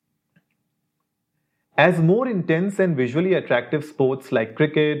As more intense and visually attractive sports like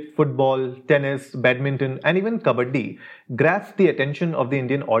cricket, football, tennis, badminton, and even kabaddi grasp the attention of the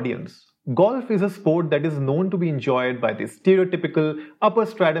Indian audience, golf is a sport that is known to be enjoyed by the stereotypical upper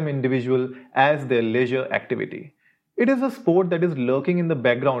stratum individual as their leisure activity. It is a sport that is lurking in the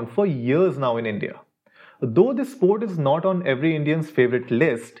background for years now in India. Though this sport is not on every Indian's favorite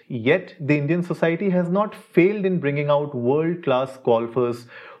list, yet the Indian society has not failed in bringing out world class golfers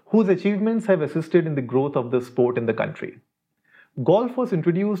whose achievements have assisted in the growth of the sport in the country. Golf was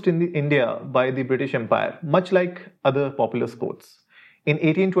introduced in India by the British Empire, much like other popular sports. In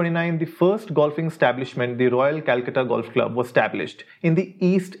 1829, the first golfing establishment, the Royal Calcutta Golf Club, was established in the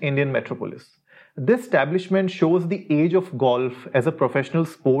East Indian metropolis. This establishment shows the age of golf as a professional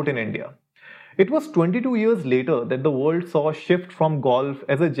sport in India. It was 22 years later that the world saw a shift from golf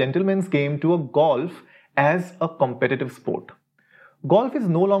as a gentleman's game to a golf as a competitive sport. Golf is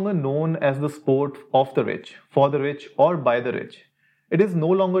no longer known as the sport of the rich, for the rich, or by the rich. It is no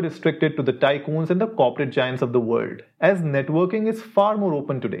longer restricted to the tycoons and the corporate giants of the world, as networking is far more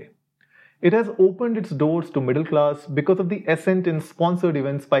open today. It has opened its doors to middle class because of the ascent in sponsored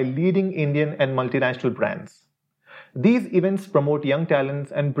events by leading Indian and multinational brands. These events promote young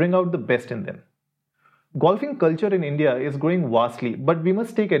talents and bring out the best in them. Golfing culture in India is growing vastly, but we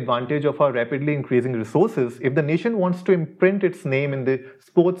must take advantage of our rapidly increasing resources if the nation wants to imprint its name in the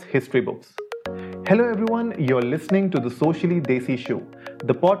sports history books. Hello everyone, you're listening to the Socially Desi Show,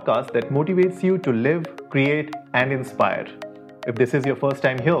 the podcast that motivates you to live, create, and inspire. If this is your first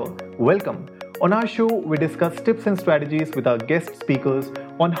time here, welcome. On our show, we discuss tips and strategies with our guest speakers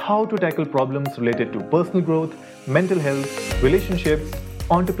on how to tackle problems related to personal growth, mental health, relationships,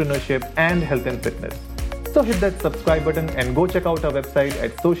 entrepreneurship, and health and fitness. So hit that subscribe button and go check out our website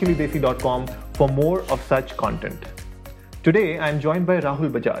at sociallydesi.com for more of such content. Today, I am joined by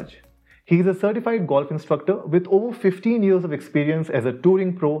Rahul Bajaj. He is a certified golf instructor with over 15 years of experience as a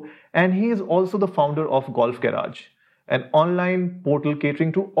touring pro, and he is also the founder of Golf Garage, an online portal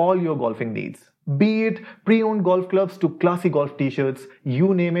catering to all your golfing needs. Be it pre-owned golf clubs to classy golf t-shirts,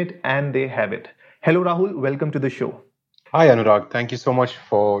 you name it and they have it. Hello Rahul, welcome to the show. Hi Anurag, thank you so much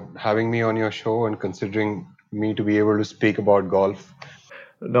for having me on your show and considering me to be able to speak about golf.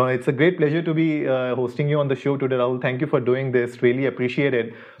 No, it's a great pleasure to be hosting you on the show today, Rahul. Thank you for doing this. Really appreciate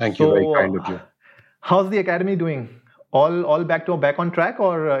it. Thank you, very kind of you. How's the academy doing? All back on track,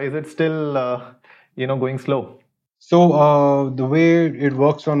 or is it still going slow? So the way it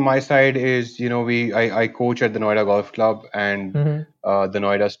works on my side is, I coach at the Noida Golf Club and the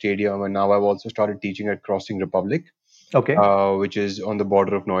Noida Stadium, and now I've also started teaching at Crossing Republic, which is on the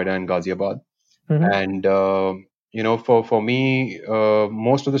border of Noida and Ghaziabad. And for me,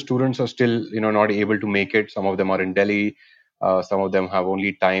 most of the students are still not able to make it. Some of them are in Delhi, some of them have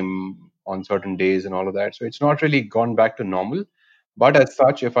only time on certain days and all of that. So it's not really gone back to normal. But as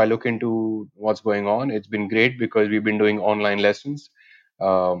such, if I look into what's going on, it's been great because we've been doing online lessons.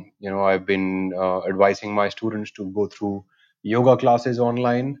 I've been advising my students to go through yoga classes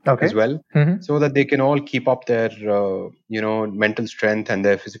online as well, so that they can all keep up their mental strength and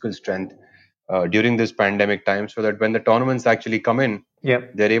their physical strength during this pandemic time, so that when the tournaments actually come in,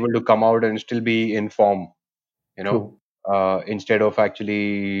 they're able to come out and still be in form. Instead of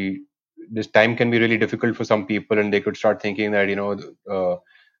actually, this time can be really difficult for some people, and they could start thinking that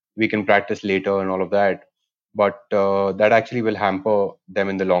we can practice later and all of that, but that actually will hamper them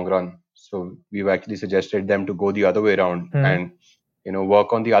in the long run. So we've actually suggested them to go the other way around and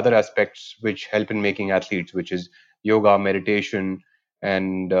work on the other aspects which help in making athletes, which is yoga, meditation,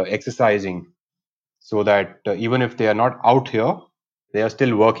 and exercising, so that even if they are not out here, they are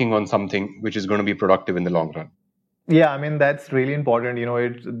still working on something which is going to be productive in the long run. Yeah, I mean, that's really important.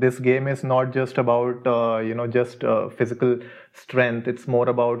 This game is not just about, physical strength. It's more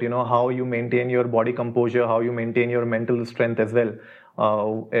about, how you maintain your body composure, how you maintain your mental strength as well,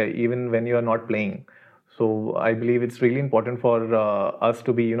 even when you are not playing. So I believe it's really important for us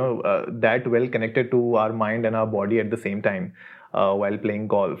to be, that well connected to our mind and our body at the same time while playing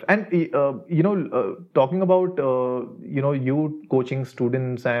golf. And, talking about, you coaching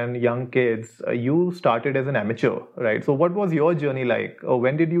students and young kids, you started as an amateur, right? So what was your journey like?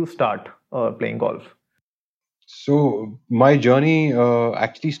 When did you start playing golf? So my journey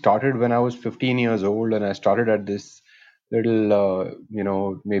actually started when I was 15 years old, and I started at this little,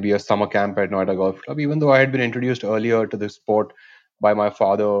 maybe a summer camp at Noida Golf Club, even though I had been introduced earlier to the sport by my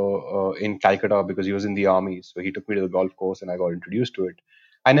father in Calcutta because he was in the army. So he took me to the golf course and I got introduced to it.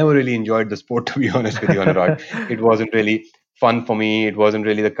 I never really enjoyed the sport, to be honest with you, Anurag. It wasn't really fun for me. It wasn't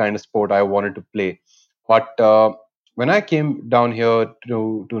really the kind of sport I wanted to play. But when I came down here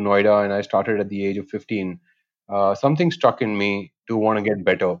to Noida and I started at the age of 15, something struck in me to want to get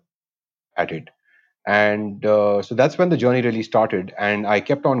better at it. And so that's when the journey really started. And I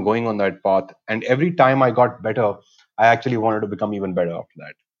kept on going on that path. And every time I got better, I actually wanted to become even better after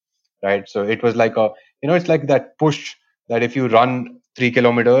that. Right. So it was like it's like that push that if you run 3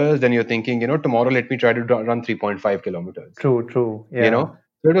 kilometers, then you're thinking, tomorrow let me try to run 3.5 kilometers. True, true. you Yeah. know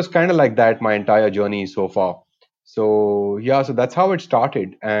so it was kind of like that my entire journey so far. So yeah, so that's how it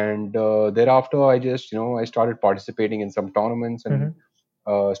started. And thereafter I just I started participating in some tournaments and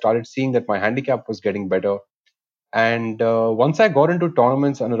started seeing that my handicap was getting better. And once I got into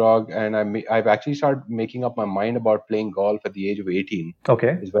tournaments, Anurag, and I've actually started making up my mind about playing golf at the age of 18,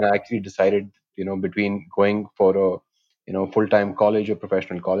 Okay. is when I actually decided, between going for a, full-time college or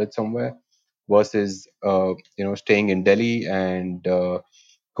professional college somewhere versus, staying in Delhi and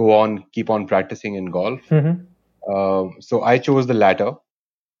keep on practicing in golf. So I chose the latter.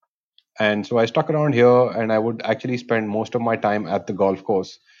 And so I stuck around here and I would actually spend most of my time at the golf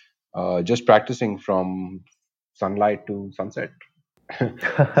course, just practicing from sunlight to sunset.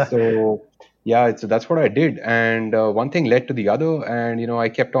 So yeah, so that's what I did, and one thing led to the other, and I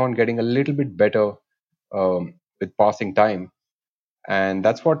kept on getting a little bit better with passing time, and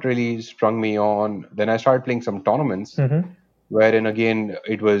that's what really sprung me on. Then I started playing some tournaments, wherein again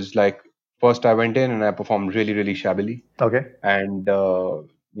it was like first I went in and I performed really really shabbily, Okay. and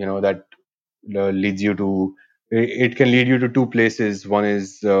that leads you to it can lead you to two places. One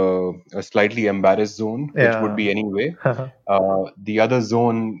is a slightly embarrassed zone, which would Yeah. be anyway. The other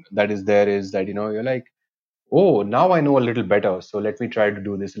zone that is there is that you're like, oh, now I know a little better, so let me try to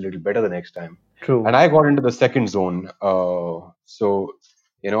do this a little better the next time. True. And I got into the second zone. So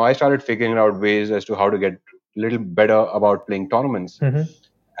I started figuring out ways as to how to get a little better about playing tournaments.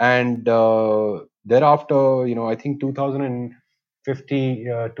 And thereafter, I think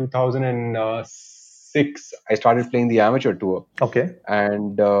 2006, I started playing the amateur tour. Okay.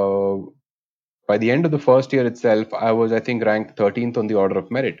 And by the end of the first year itself, I was, I think, ranked 13th on the order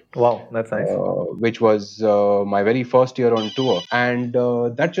of merit. Wow, that's nice. Which was my very first year on tour. And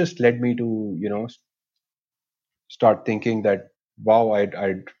that just led me to, start thinking that, wow,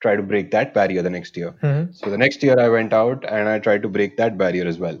 I'd try to break that barrier the next year. So the next year I went out and I tried to break that barrier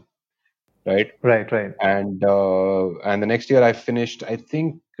as well. Right. Right. And the next year I finished, I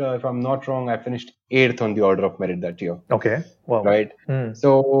think, if I'm not wrong, I finished 8th on the order of merit that year. Okay. Wow. Right.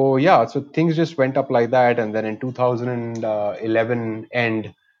 So yeah, so things just went up like that. And then in 2011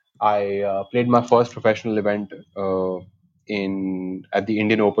 end, I played my first professional event at the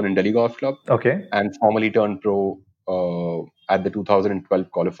Indian Open in Delhi Golf Club. Okay. And formally turned pro at the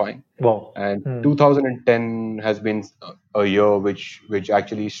 2012 qualifying. Wow. And 2010 has been a year which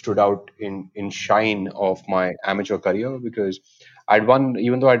actually stood out in shine of my amateur career, because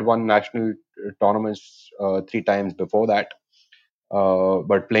even though I'd won national tournaments 3 times before that,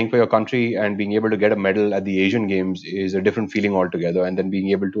 but playing for your country and being able to get a medal at the Asian Games is a different feeling altogether. And then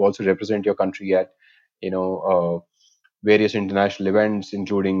being able to also represent your country at various international events,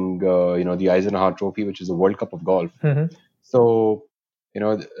 including the Eisenhower Trophy, which is the World Cup of golf. So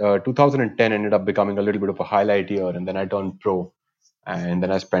 2010 ended up becoming a little bit of a highlight year, and then I turned pro, and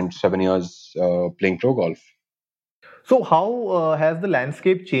then I spent 7 years playing pro golf. So how has the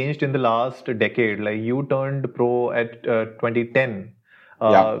landscape changed in the last decade? Like you turned pro at 2010.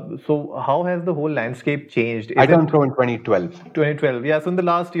 Yeah. So how has the whole landscape changed? I turned pro in 2012. 2012. Yeah. So in the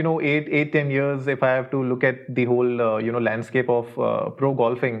last, 10 years, if I have to look at the whole, landscape of pro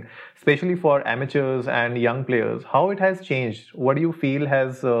golfing, especially for amateurs and young players, how it has changed? What do you feel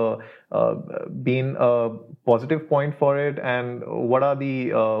has been a positive point for it, and what are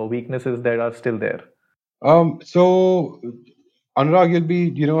the weaknesses that are still there? So Anurag, you'll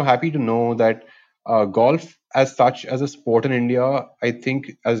be happy to know that golf as such as a sport in India, I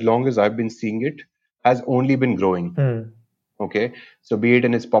think as long as I've been seeing it, has only been growing. Okay, so be it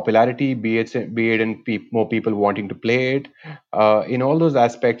in its popularity, be it in more people wanting to play it, in all those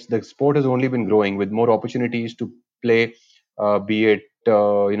aspects, the sport has only been growing with more opportunities to play, be it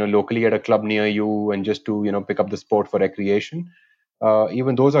locally at a club near you, and just to pick up the sport for recreation.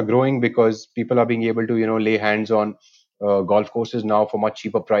 Even those are growing because people are being able to lay hands on golf courses now for much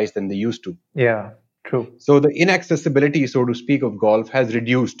cheaper price than they used to. Yeah, true. So the inaccessibility, so to speak, of golf has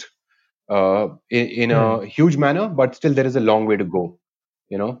reduced in a huge manner, but still there is a long way to go.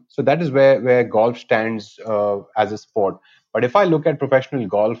 So that is where golf stands as a sport. But if I look at professional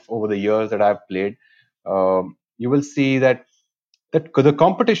golf over the years that I've played, you will see that the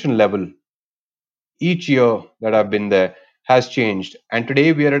competition level each year that I've been there has changed. And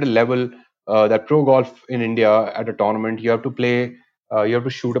today we are at a level that pro golf in India at a tournament, you have to play, you have to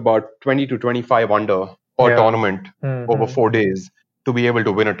shoot about 20 to 25 under per Yeah. tournament over Mm-hmm. 4 days to be able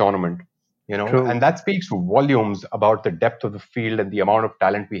to win a tournament. And True. that speaks volumes about the depth of the field and the amount of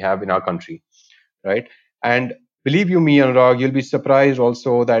talent we have in our country, right? And believe you me, Anurag, you'll be surprised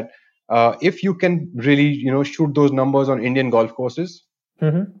also that if you can really, shoot those numbers on Indian golf courses,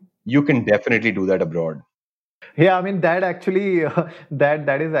 Mm-hmm. you can definitely do that abroad. Yeah, I mean that actually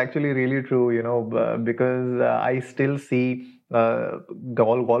that is actually really true, because I still see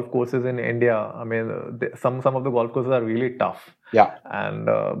golf courses in India. I mean, some of the golf courses are really tough, Yeah. and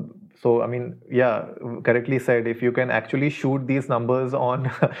so I mean, yeah, correctly said. If you can actually shoot these numbers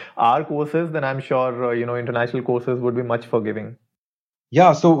on our courses, then I'm sure international courses would be much forgiving.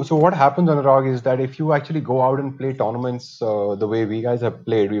 Yeah, so what happens, Anurag, is that if you actually go out and play tournaments the way we guys have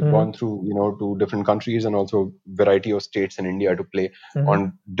played, we've Mm-hmm. gone through, to different countries and also variety of states in India to play Mm-hmm.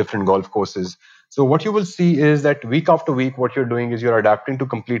 on different golf courses. So what you will see is that week after week, what you're doing is you're adapting to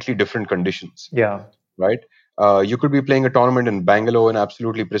completely different conditions, Yeah. right? You could be playing a tournament in Bangalore in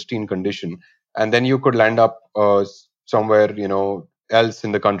absolutely pristine condition, and then you could land up somewhere, else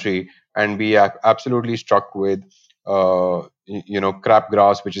in the country and be absolutely struck with, crap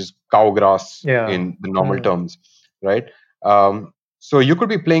grass, which is cow grass Yeah. in the normal Mm. terms, right? So you could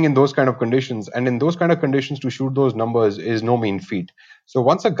be playing in those kind of conditions, and in those kind of conditions, to shoot those numbers is no mean feat. So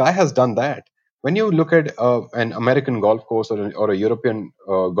once a guy has done that, when you look at an American golf course or a European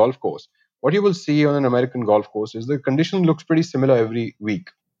golf course, what you will see on an American golf course is the condition looks pretty similar every week,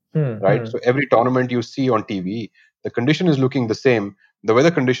 right? Mm-hmm. So every tournament you see on TV, the condition is looking the same. The weather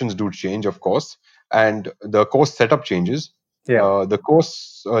conditions do change, of course, and the course setup changes, Yeah. the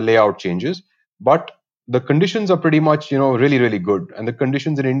course layout changes, but the conditions are pretty much, really, really good. And the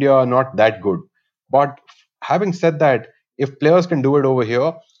conditions in India are not that good. But having said that, if players can do it over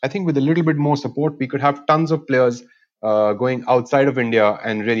here, I think with a little bit more support, we could have tons of players going outside of India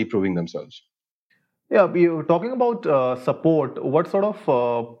and really proving themselves. Yeah, you talking about support. What sort of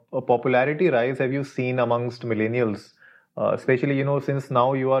popularity rise have you seen amongst millennials? Especially, since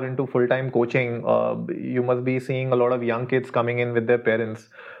now you are into full-time coaching, you must be seeing a lot of young kids coming in with their parents.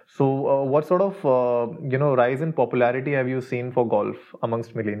 So, what sort of rise in popularity have you seen for golf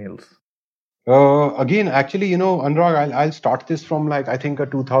amongst millennials? Again, actually, Anurag, I'll start this from like I think a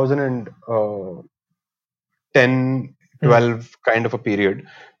 2010, Hmm. 12 kind of a period,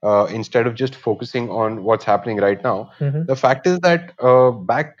 instead of just focusing on what's happening right now. Mm-hmm. The fact is that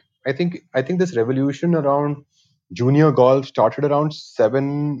back, I think this revolution around junior golf started around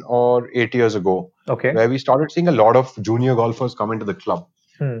 7 or 8 years ago, Okay. where we started seeing a lot of junior golfers come into the club.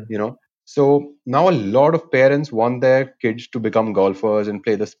 Hmm. you know so now a lot of parents want their kids to become golfers and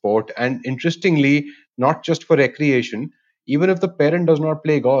play the sport, and interestingly, not just for recreation. Even if the parent does not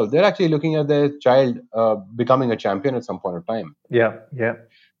play golf, they're actually looking at their child becoming a champion at some point of time. Yeah. Yeah.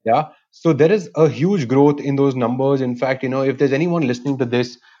 Yeah. So there is a huge growth in those numbers. In fact, if there's anyone listening to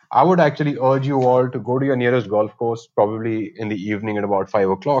this, I would actually urge you all to go to your nearest golf course, probably in the evening at about 5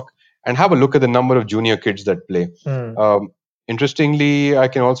 o'clock, and have a look at the number of junior kids that play. Hmm. Um, Interestingly, I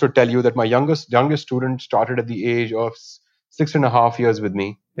can also tell you that my youngest student started at the age of 6.5 years with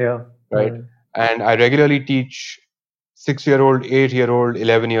me, Yeah. right? Hmm. And I regularly teach 6-year-old, 8-year-old,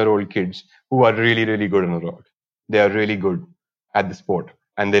 11-year-old kids who are really, really good on the road. They are really good at the sport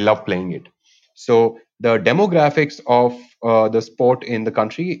and they love playing it. So the demographics of the sport in the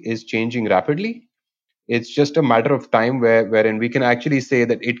country is changing rapidly. It's just a matter of time wherein we can actually say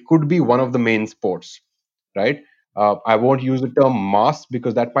that it could be one of the main sports, right? I won't use the term mass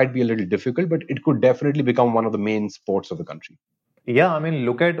because that might be a little difficult, but it could definitely become one of the main sports of the country. Yeah, I mean,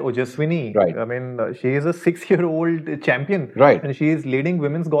 look at Ojaswini. Right, I mean, she is a 6-year-old champion right, and she is leading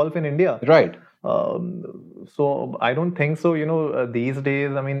women's golf in India. right. So I don't think so, these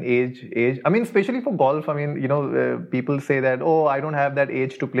days, I mean, age, I mean, especially for golf, I mean, people say that, oh, I don't have that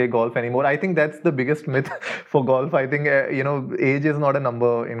age to play golf anymore. I think that's the biggest myth for golf. I think, age is not a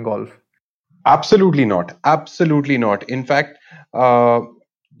number in golf. Absolutely not. Absolutely not. In fact, uh,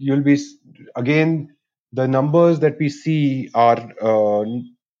 you'll be again, the numbers that we see are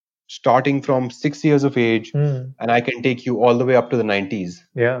starting from 6 years of age, Hmm. and I can take you all the way up to the 90s,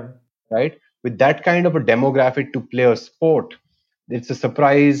 Yeah. right? With that kind of a demographic to play a sport, it's a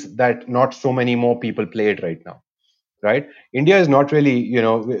surprise that not so many more people play it right now, right? India is not really,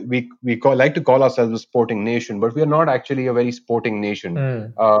 like to call ourselves a sporting nation, but we are not actually a very sporting nation. Hmm.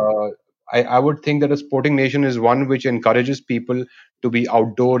 Uh, I would think that a sporting nation is one which encourages people to be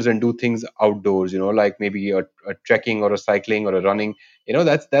outdoors and do things outdoors. Like maybe a trekking or a cycling or a running.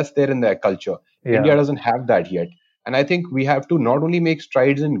 That's there in their culture. India Yeah. doesn't have that yet, and I think we have to not only make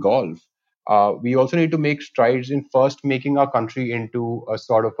strides in golf, we also need to make strides in first making our country into a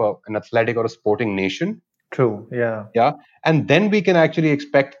sort of an athletic or a sporting nation. True. Yeah. Yeah, and then we can actually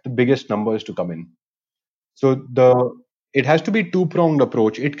expect the biggest numbers to come in. So the it has to be two-pronged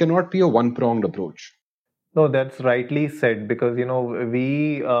approach. It cannot be a one-pronged approach. No, that's rightly said because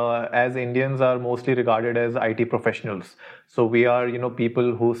we as Indians are mostly regarded as IT professionals. So we are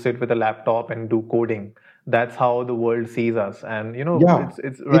people who sit with a laptop and do coding. That's how the world sees us, and Yeah, it's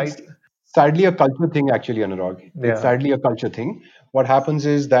it's right. sadly a culture thing, actually, Anurag. It's Yeah. sadly a culture thing. What happens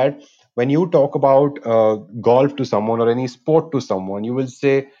is that when you talk about golf to someone or any sport to someone, you will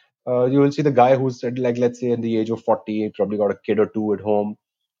see the guy who's said, like, let's say, in the age of 40, he probably got a kid or two at home.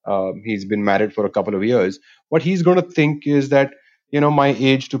 He's been married for a couple of years. What he's going to think is that, my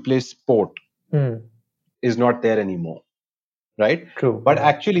age to play sport Hmm. is not there anymore, right? True. But Yeah.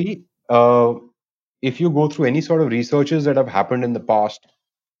 actually, if you go through any sort of researches that have happened in the past,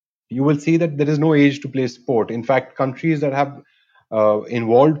 you will see that there is no age to play sport. In fact, countries that have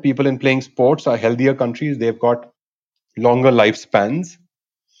involved people in playing sports are healthier countries. They've got longer lifespans,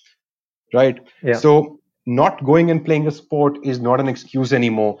 right? Yeah. So not going and playing a sport is not an excuse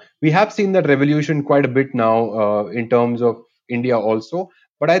anymore. We have seen that revolution quite a bit now in terms of India also,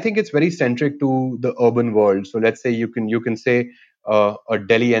 but I think it's very centric to the urban world. So let's say you can say a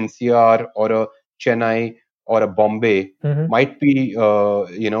Delhi NCR or a Chennai or a Bombay Hmm. might be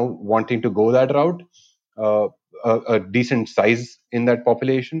wanting to go that route, uh, a decent size in that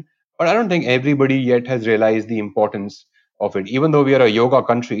population. But I don't think everybody yet has realized the importance of it. Even though we are a yoga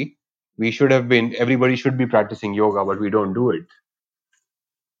country, everybody should be practicing yoga, but we don't do it,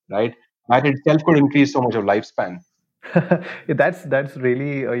 right? That itself could increase so much of lifespan. That's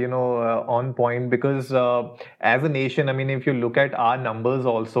really on point because as a nation, I mean, if you look at our numbers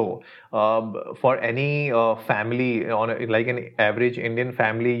also, for any family like an average Indian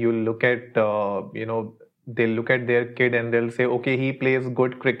family, you look at they'll look at their kid and they'll say, okay, he plays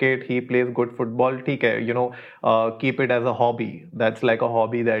good cricket, he plays good football, ठीक है, keep it as a hobby. That's like a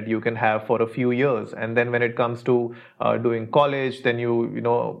hobby that you can have for a few years, and then when it comes to doing college, then you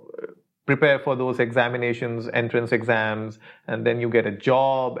prepare for those examinations, entrance exams, and then you get a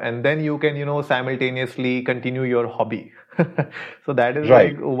job, and then you can simultaneously continue your hobby. So that is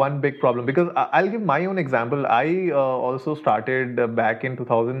Right. like one big problem because I'll give my own example. I also started back in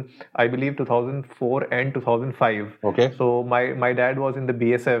 2000, I believe 2004 and 2005. Okay. So my dad was in the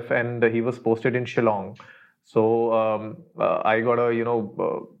BSF and he was posted in Shillong. So I got a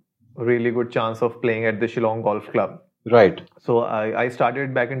really good chance of playing at the Shillong Golf Club. Right. So I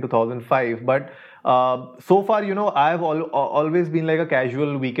started back in 2005, but so far, I've always been like a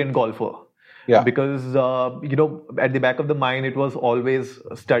casual weekend golfer Yeah. because at the back of the mind it was always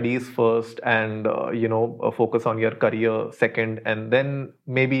studies first and focus on your career second, and then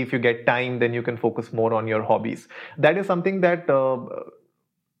maybe if you get time then you can focus more on your hobbies. That is something that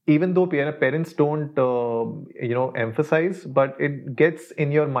even though parents don't emphasize, but it gets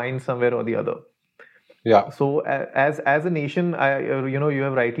in your mind somewhere or the other. Yeah. So as a nation, you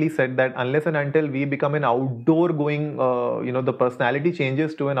have rightly said that unless and until we become an outdoor going, the personality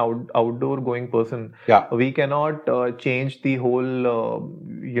changes to an outdoor going person, Yeah. we cannot change the whole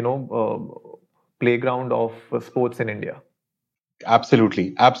playground of sports in India.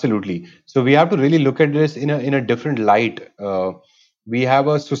 Absolutely, absolutely. So we have to really look at this in a different light. We have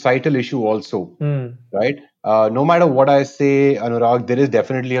a societal issue also, Hmm. right? No matter what I say, Anurag, there is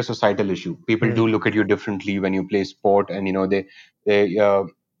definitely a societal issue. People do Hmm. look at you differently when you play sport, and they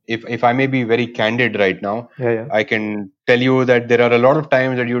if I may be very candid right now, Yeah, yeah. I can tell you that there are a lot of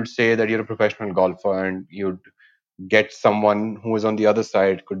times that you'd say that you're a professional golfer, and you'd get someone who is on the other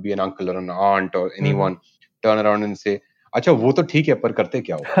side, could be an uncle or an aunt or Hmm. anyone, turn around and say, अच्छा वो तो ठीक है पर करते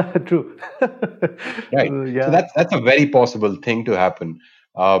क्या हो? True. Right. So Yeah. that's a very possible thing to happen.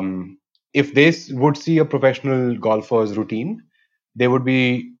 If they would see a professional golfer's routine, they would be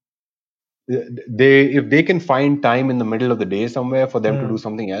they if they can find time in the middle of the day somewhere for them to do Hmm.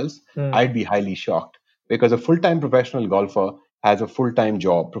 something else, Hmm. I'd be highly shocked, because a full-time professional golfer has a full-time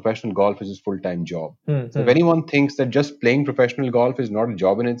job. Professional golf is his full-time job. Hmm. So if Hmm. anyone thinks that just playing professional golf is not a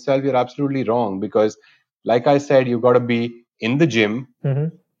job in itself, you're absolutely wrong, because like I said, you've got to be in the gym, Hmm.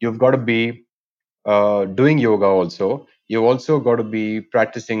 you've got to be doing yoga also, you've also got to be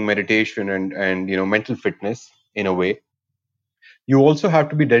practicing meditation and mental fitness in a way. You also have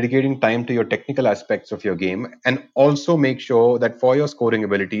to be dedicating time to your technical aspects of your game, and also make sure that for your scoring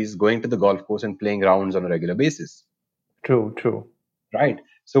abilities, going to the golf course and playing rounds on a regular basis, True. True. right?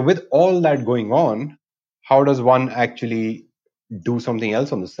 So with all that going on, how does one actually do something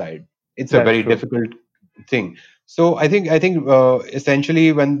else on the side? It's a That's very true. difficult thing. So I think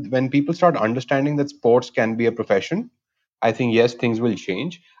essentially when people start understanding that sports can be a profession, I think yes, things will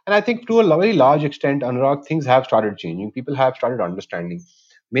change. And I think to a very large extent, Anurag, things have started changing. People have started understanding.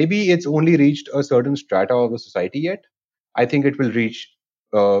 Maybe it's only reached a certain strata of the society yet. I think it will reach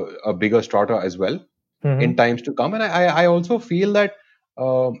a bigger strata as well in Hmm. times to come. And I also feel that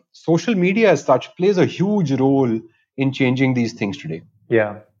social media as such plays a huge role in changing these things today,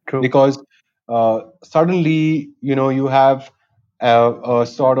 Yeah, true. because suddenly you have a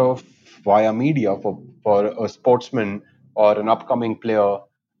sort of via media for a sportsman or an upcoming player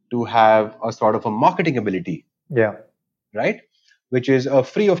to have a sort of a marketing ability, Yeah, right? Which is a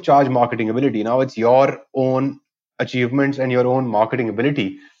free of charge marketing ability. Now it's your own achievements and your own marketing ability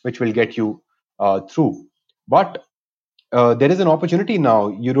which will get you through. But there is an opportunity now.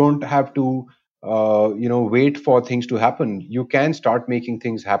 You don't have to wait for things to happen. You can start making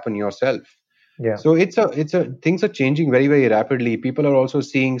things happen yourself. yeah. So it's a things are changing very, very rapidly. People are also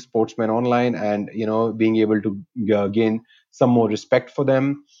seeing sportsmen online, and being able to gain some more respect for them.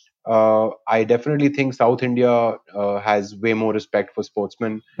 I definitely think South India has way more respect for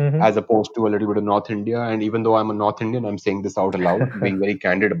sportsmen as Hmm. opposed to a little bit of North India. And even though I'm a North Indian, I'm saying this out aloud, being very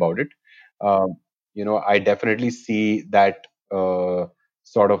candid about it. Um, I definitely see that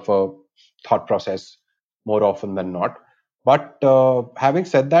sort of a thought process more often than not. But having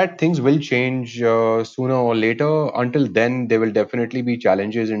said that, things will change sooner or later. Until then, there will definitely be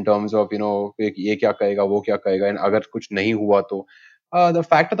challenges in terms of ये क्या करेगा वो क्या करेगा, and अगर कुछ नहीं हुआ तो the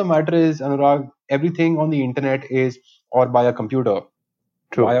fact of the matter is, Anurag, everything on the internet is, or by a computer,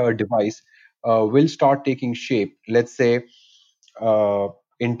 via True. a device, will start taking shape. Let's say uh,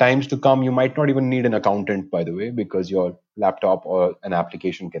 in times to come, you might not even need an accountant, by the way, because your laptop or an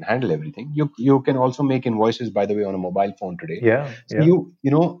application can handle everything. You can also make invoices, by the way, on a mobile phone today. Yeah, So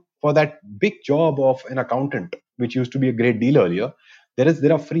yeah. for that big job of an accountant, which used to be a great deal earlier,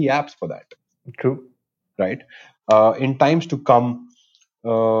 there are free apps for that, True. right? In times to come,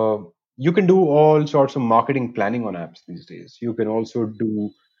 uh, you can do all sorts of marketing planning on apps these days. You can also do.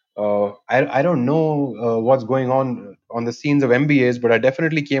 I don't know what's going on the scenes of MBAs, but I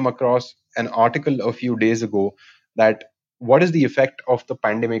definitely came across an article a few days ago that what is the effect of the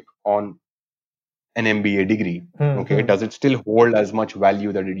pandemic on an MBA degree? Okay, Hmm. does it still hold as much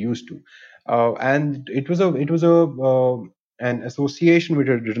value that it used to? And it was an association which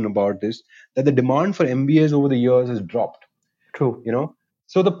had written about this, that the demand for MBAs over the years has dropped. True. You know,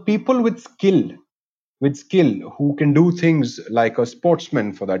 so the people with skill who can do things like a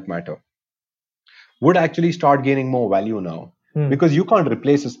sportsman for that matter would actually start gaining more value now, Hmm. because you can't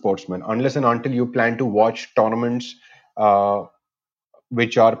replace a sportsman unless and until you plan to watch tournaments uh,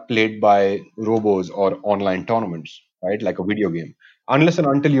 which are played by robos or online tournaments, right? Like a video game. Unless and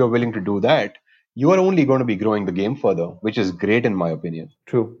until you're willing to do that, you are only going to be growing the game further, which is great in my opinion,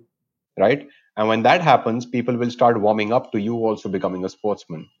 True. right? And when that happens, people will start warming up to you also becoming a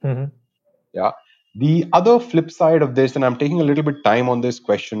sportsman. Hmm. Yeah. The other flip side of this, and I'm taking a little bit time on this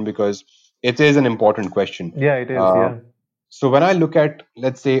question because it is an important question. Yeah, it is. Uh, Yeah. so when I look at,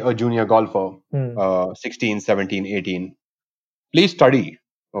 let's say, a junior golfer, Hmm. 16, 17, 18, please study,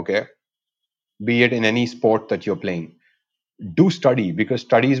 okay? Be it in any sport that you're playing. Do study, because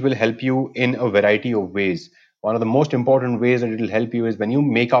studies will help you in a variety of ways. One of the most important ways that it will help you is when you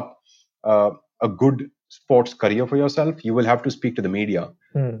make up uh, a good sports career for yourself, you will have to speak to the media.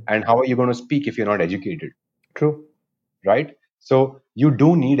 Hmm. And how are you going to speak if you're not educated? True. Right? So you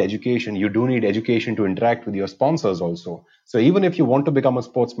do need education. You do need education to interact with your sponsors also. So even if you want to become a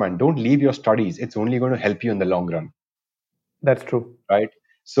sportsman, don't leave your studies. It's only going to help you in the long run, That's true. right?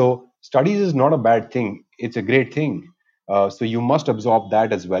 So studies is not a bad thing. It's a great thing. So you must absorb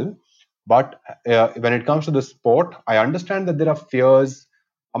that as well. But when it comes to the sport, I understand that there are fears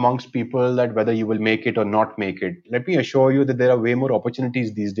amongst people that whether you will make it or not make it. Let me assure you that there are way more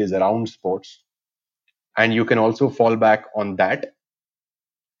opportunities these days around sports, and you can also fall back on that.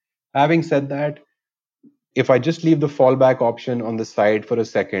 Having said that, if I just leave the fallback option on the side for a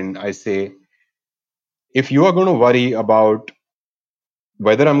second, I say, if you are going to worry about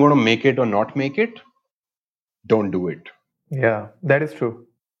whether I'm going to make it or not make it, don't do it, Yeah, that is true.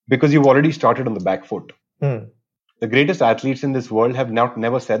 because you've already started on the back foot. Hmm. The greatest athletes in this world have not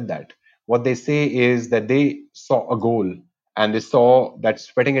never said that. What they say is that they saw a goal, and they saw that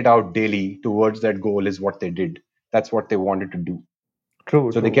sweating it out daily towards that goal is what they did. That's what they wanted to do.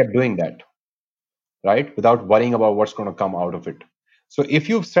 True, So they true. kept doing that, right? Without worrying about what's going to come out of it. So if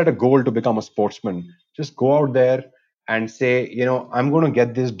you've set a goal to become a sportsman, just go out there and say, I'm going to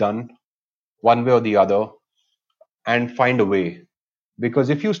get this done one way or the other, and find a way. Because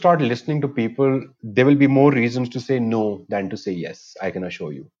if you start listening to people, there will be more reasons to say no than to say yes, I can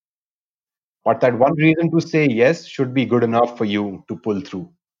assure you. But that one reason to say yes should be good enough for you to pull through.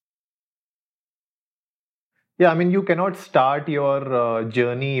 Yeah, I mean, you cannot start your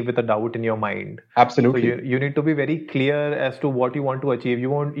journey with a doubt in your mind. So Absolutely. you need to be very clear as to what you want to achieve. You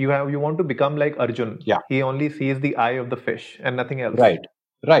want to become like Arjun. Yeah. He only sees the eye of the fish and nothing else. Right.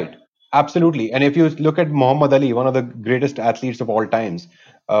 Right. Absolutely. And if you look at Muhammad Ali, one of the greatest athletes of all times,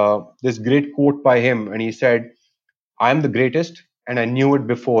 this great quote by him, and he said, "I'm the greatest, and I knew it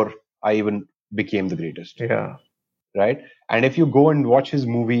before I even became the greatest." Yeah. Right. And if you go and watch his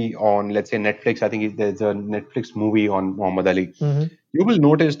movie on, let's say, Netflix, I think there's a Netflix movie on Muhammad Ali, Hmm. you will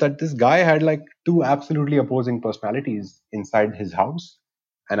notice that this guy had like two absolutely opposing personalities inside his house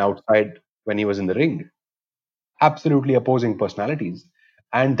and outside when he was in the ring. Absolutely opposing personalities.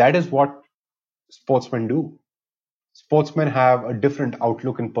 And that is what sportsmen do. Sportsmen have a different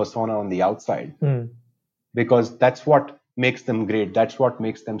outlook and persona on the outside Mm. because that's what makes them great. That's what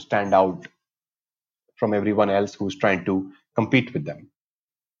makes them stand out from everyone else who's trying to compete with them.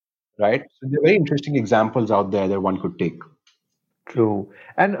 Right? So there are very interesting examples out there that one could take. True.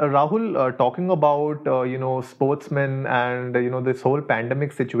 And Rahul, talking about sportsmen and this whole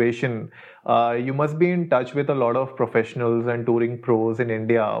pandemic situation, you must be in touch with a lot of professionals and touring pros in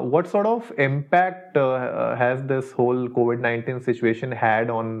India. What sort of impact has this whole COVID-19 situation had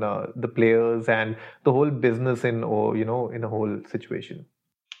on the players and the whole business in in a whole situation?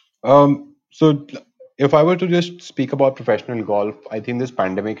 So if I were to just speak about professional golf, I think this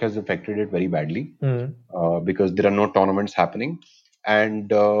pandemic has affected it very badly Mm. because there are no tournaments happening.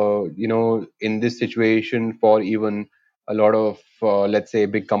 And, in this situation, for even a lot of, let's say,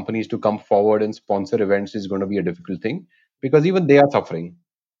 big companies to come forward and sponsor events is going to be a difficult thing because even they are suffering,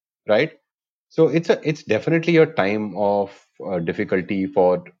 right? So it's definitely a time of difficulty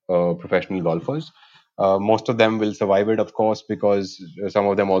for professional golfers. Most of them will survive it, of course, because some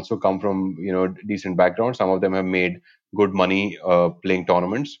of them also come from decent backgrounds. Some of them have made good money playing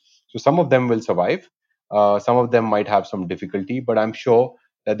tournaments, so some of them will survive. Some of them might have some difficulty, but I'm sure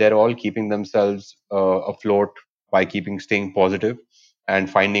that they're all keeping themselves afloat by staying positive and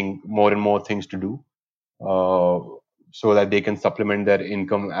finding more and more things to do uh, so that they can supplement their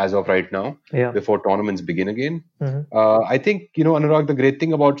income as of right now Yeah. before tournaments begin again. Hmm. I think Anurag, the great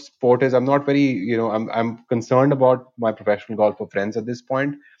thing about sport is I'm not very I'm concerned about my professional golfer friends at this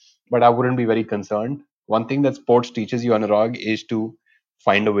point, but I wouldn't be very concerned. One thing that sports teaches you, Anurag, is to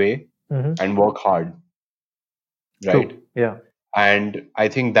find a way Hmm. and work hard, right? True. Yeah. And I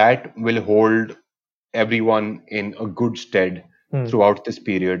think that will hold everyone in a good stead Hmm. throughout this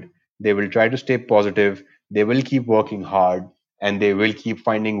period. They will try to stay positive, they will keep working hard, and they will keep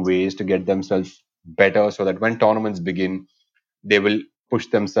finding ways to get themselves better so that when tournaments begin, they will push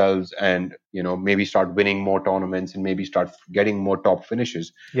themselves and maybe start winning more tournaments and maybe start getting more top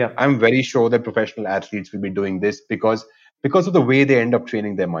finishes. Yeah. I'm very sure that professional athletes will be doing this because of the way they end up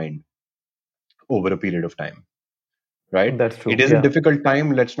training their mind over a period of time, right? That's It true. is a Yeah. difficult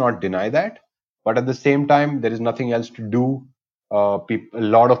time, let's not deny that. But at the same time, there is nothing else to do. A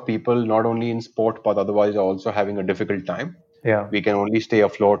lot of people, not only in sport, but otherwise, are also having a difficult time. Yeah. We can only stay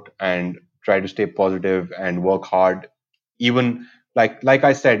afloat and try to stay positive and work hard. Even like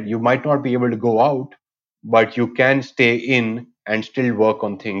I said, you might not be able to go out, but you can stay in and still work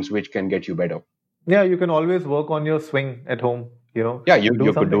on things which can get you better. Yeah, you can always work on your swing at home, Yeah, you, do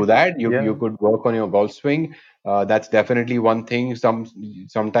you could do something. that. You Yeah. could work on your golf swing. That's definitely one thing. Sometimes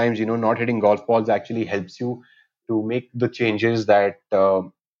not hitting golf balls actually helps you to make the changes that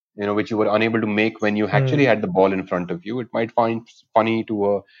which you were unable to make when you actually Hmm. had the ball in front of you. It might find funny to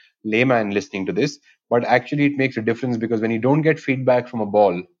a layman listening to this, but actually it makes a difference because when you don't get feedback from a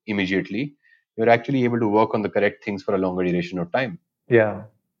ball immediately, you're actually able to work on the correct things for a longer duration of time, Yeah.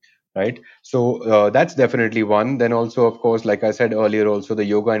 right? So that's definitely one. Then also, of course, like I said earlier, also the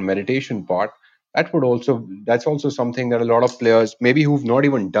yoga and meditation part, that's also something that a lot of players, maybe who've not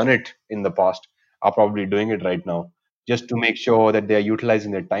even done it in the past, are probably doing it right now, just to make sure that they're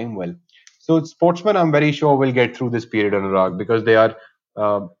utilizing their time well. So sportsmen, I'm very sure, will get through this period, Anurag, because they are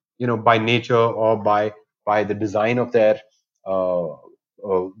by nature or by the design of their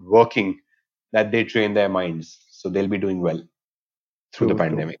working, that they train their minds, so they'll be doing well through the True, true.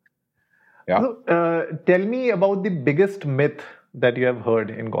 pandemic. Yeah. So, tell me about the biggest myth that you have heard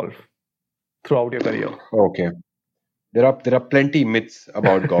in golf throughout your career. Okay. There are plenty myths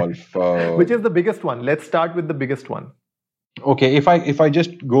about golf. Which is the biggest one? Let's start with the biggest one. Okay, if I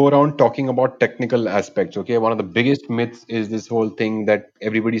just go around talking about technical aspects, okay, one of the biggest myths is this whole thing that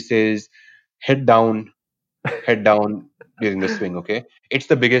everybody says, head down, head down. during the swing. Okay, it's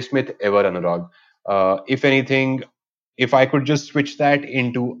the biggest myth ever, Anurag. If anything, if I could just switch that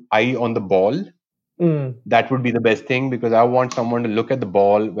into eye on the ball, that would be the best thing, because I want someone to look at the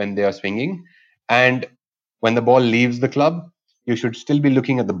ball when they are swinging, and when the ball leaves the club, you should still be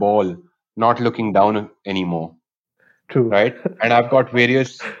looking at the ball, not looking down anymore, True. right? And I've got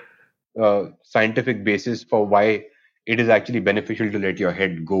various scientific basis for why it is actually beneficial to let your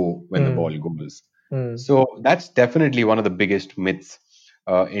head go when the ball goes. Mm. So that's definitely one of the biggest myths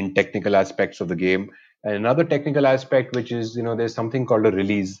in technical aspects of the game. And another technical aspect, which is, there's something called a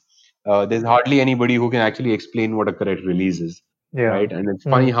release. There's hardly anybody who can actually explain what a correct release is, Yeah. right? And it's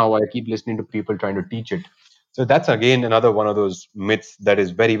funny how I keep listening to people trying to teach it. So that's again another one of those myths that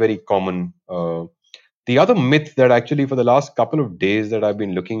is very, very common. The other myth that actually for the last couple of days that I've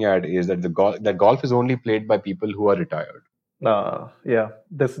been looking at is that that golf is only played by people who are retired. Yeah.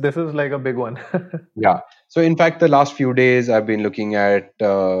 This is like a big one. Yeah. So in fact, the last few days I've been looking at,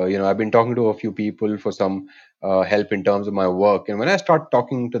 I've been talking to a few people for some help in terms of my work. And when I start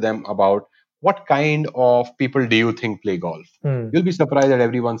talking to them about what kind of people do you think play golf, you'll be surprised that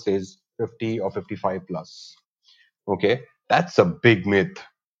everyone says 50 or 55 plus. Okay. That's a big myth,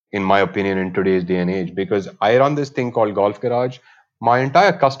 in my opinion, in today's day and age, because I run this thing called Golf Garage. My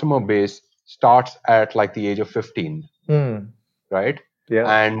entire customer base starts at like the age of 15, right? Yeah.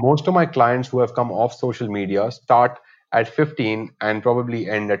 And most of my clients who have come off social media start at 15 and probably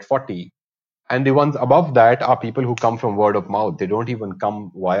end at 40. And the ones above that are people who come from word of mouth. They don't even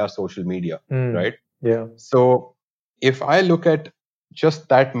come via social media, right? Yeah. So if I look at just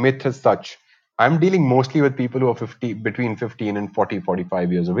that myth as such, I'm dealing mostly with people who are between 15 and 40,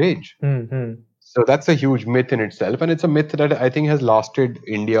 45 years of age. So that's a huge myth in itself. And it's a myth that I think has lasted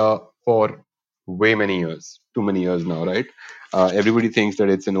India for way many years, too many years now, right? Everybody thinks that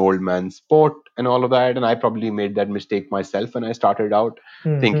it's an old man's sport and all of that. And I probably made that mistake myself when I started out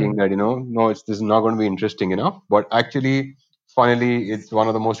thinking that, no, this is not going to be interesting enough. But actually, finally, it's one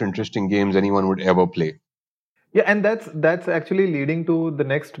of the most interesting games anyone would ever play. Yeah, and that's actually leading to the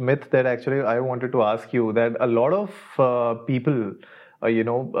next myth that actually I wanted to ask you, that a lot of people,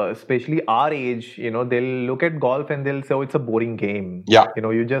 especially our age, they'll look at golf and they'll say, "Oh, it's a boring game." Yeah.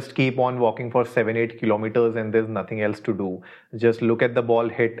 You just keep on walking for 7-8 kilometers and there's nothing else to do. Just look at the ball,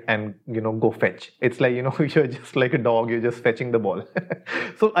 hit, and go fetch. It's like you're just like a dog. You're just fetching the ball.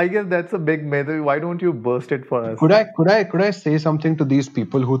 So I guess that's a big myth. Why don't you burst it for us? Could I say something to these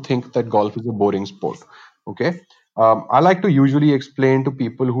people who think that golf is a boring sport? Okay. I like to usually explain to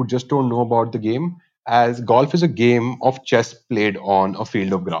people who just don't know about the game as golf is a game of chess played on a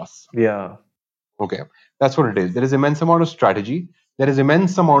field of grass. Yeah. Okay. That's what it is. There is immense amount of strategy. There is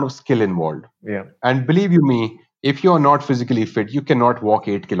immense amount of skill involved. Yeah. And believe you me, if you are not physically fit, you cannot walk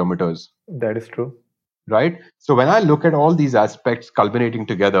 8 kilometers. That is true. Right? So when I look at all these aspects culminating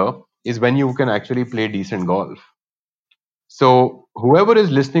together is when you can actually play decent golf. So whoever is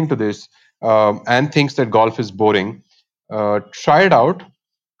listening to this and thinks that golf is boring, try it out.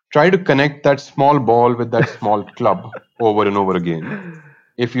 Try to connect that small ball with that small club over and over again.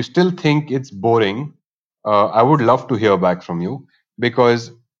 If you still think it's boring, I would love to hear back from you,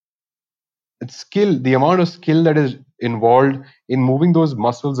 because it's skill, the amount of skill that is involved in moving those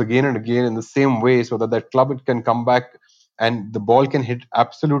muscles again and again in the same way so that that club it can come back and the ball can hit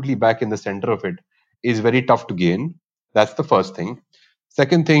absolutely back in the center of it is very tough to gain. That's the first thing.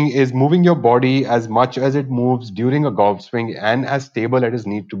 Second thing is moving your body as much as it moves during a golf swing and as stable as it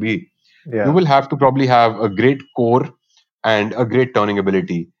need to be. Yeah. You will have to probably have a great core and a great turning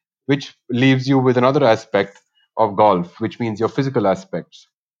ability, which leaves you with another aspect of golf, which means your physical aspects,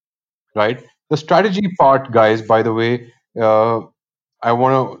 right? The strategy part, guys, by the way, I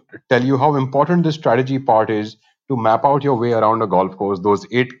want to tell you how important the strategy part is to map out your way around a golf course. Those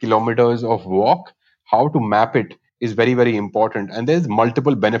 8 kilometers of walk, how to map it is very, very important. And there's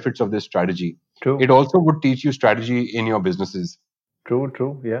multiple benefits of this strategy. True. It also would teach you strategy in your businesses.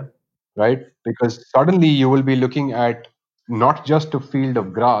 True. Yeah. Right? Because suddenly you will be looking at not just a field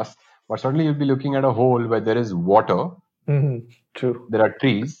of grass, but suddenly you'll be looking at a hole where there is water. True. There are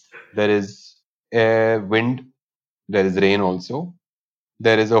trees, there is air, wind, there is rain also.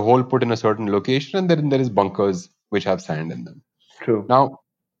 There is a hole put in a certain location, and then there is bunkers which have sand in them. True. Now,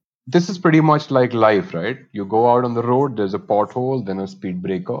 this is pretty much like life, right? You go out on the road, there's a pothole, then a speed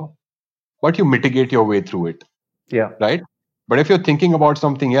breaker, but you mitigate your way through it. Yeah. Right? But if you're thinking about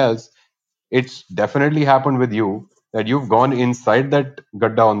something else, it's definitely happened with you that you've gone inside that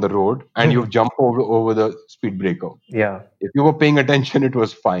gadda on the road and you've jumped over the speed breaker. Yeah. If you were paying attention, it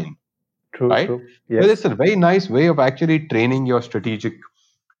was fine. True. Right? True. Yes. But it's a very nice way of actually training your strategic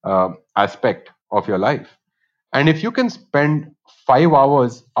aspect of your life. And if you can spend 5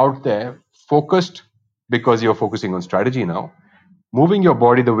 hours out there focused, because you're focusing on strategy now, moving your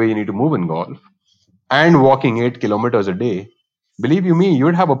body the way you need to move in golf, and walking 8 kilometers a day, believe you me,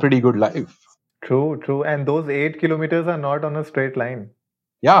 you'd have a pretty good life. True, true. And those 8 kilometers are not on a straight line.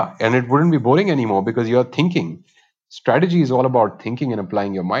 Yeah, and it wouldn't be boring anymore because you're thinking. Strategy is all about thinking and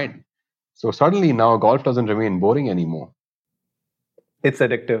applying your mind. So suddenly now golf doesn't remain boring anymore. It's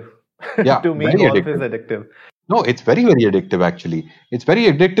addictive. Yeah, To me, very golf is addictive. addictive. No, it's very, very addictive actually. It's very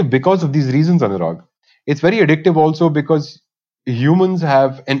addictive because of these reasons, Anurag. It's very addictive also because humans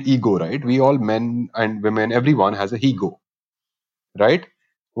have an ego, right? We all, men and women, everyone has a ego, right?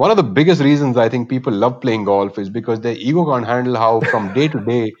 One of the biggest reasons I think people love playing golf is because their ego can't handle how from day to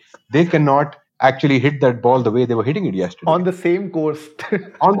day they cannot actually hit that ball the way they were hitting it yesterday. On the same course.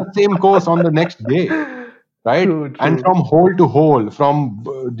 On the same course on the next day, right? True, And true, from hole to hole, from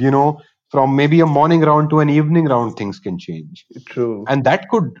maybe a morning round to an evening round, things can change. true. And that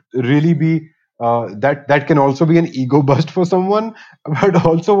could really be that can also be an ego bust for someone. But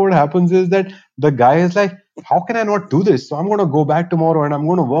also what happens is that the guy is like, how can I not do this? So I'm going to go back tomorrow and I'm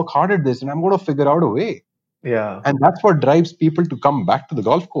going to work hard at this and I'm going to figure out a way. Yeah, And that's what drives people to come back to the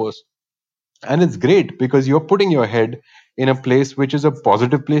golf course. And it's great because you're putting your head in a place which is a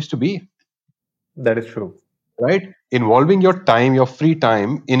positive place to be, that is true. right? Involving your time, your free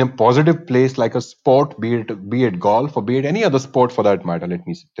time, in a positive place like a sport, be it golf or be it any other sport for that matter, let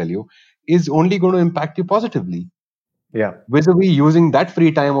me tell you, is only going to impact you positively. Yeah, Vis-a-vis using that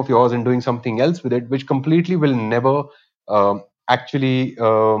free time of yours and doing something else with it, which completely will never actually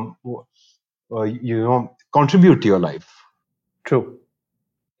contribute to your life. true.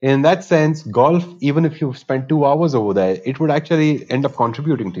 In that sense, golf, even if you spend 2 hours over there, it would actually end up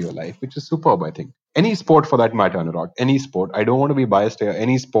contributing to your life, which is superb, I think. Any sport for that matter, Anurag, any sport. I don't want to be biased here.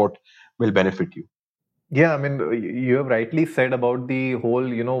 Any sport will benefit you. Yeah, I mean, you have rightly said about the whole,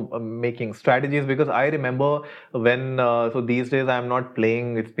 making strategies, because I remember when, so these days I'm not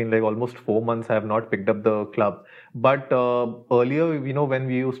playing. It's been like almost 4 months I have not picked up the club. But earlier, when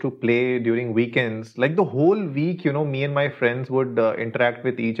we used to play during weekends, like the whole week, me and my friends would interact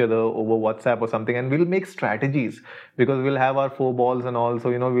with each other over WhatsApp or something, and we'll make strategies because we'll have our four balls and all. So,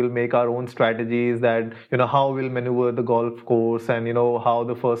 we'll make our own strategies that, how we'll maneuver the golf course and, how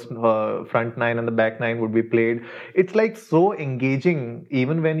the first front nine and the back nine would be played. It's like so engaging.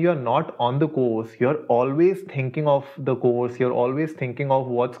 Even when you're not on the course, you're always thinking of the course, you're always thinking of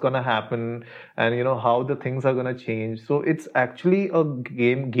what's going to happen and, how the things are going to change. So it's actually a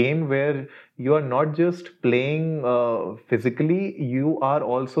game where you are not just playing physically, you are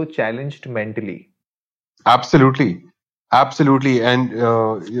also challenged mentally. Absolutely. Absolutely. And,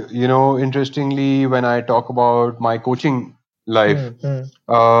 interestingly, when I talk about my coaching life, Hmm.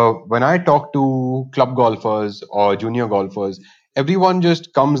 when I talk to club golfers or junior golfers, everyone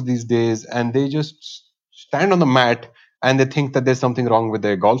just comes these days and they just stand on the mat and they think that there's something wrong with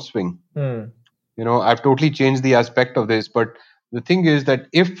their golf swing. Hmm. I've totally changed the aspect of this, but the thing is that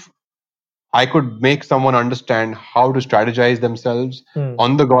if I could make someone understand how to strategize themselves Hmm.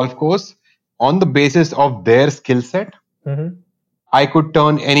 on the golf course on the basis of their skill set, Hmm. I could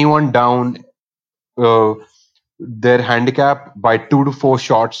turn anyone down uh, their handicap by 2 to 4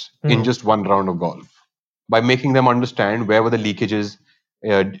 shots in Hmm. just one round of golf by making them understand where were the leakages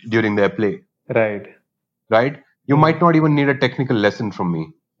during their play, Right. right? You Hmm. might not even need a technical lesson from me.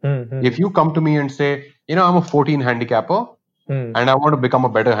 Hmm. If Hmm. you come to me and say, I'm a 14 handicapper Hmm. and I want to become a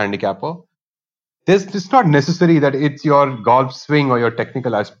better handicapper, it's not necessary that it's your golf swing or your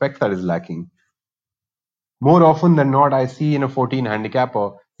technical aspect that is lacking. More often than not, I see in a 14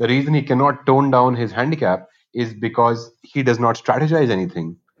 handicapper, the reason he cannot tone down his handicap is because he does not strategize anything.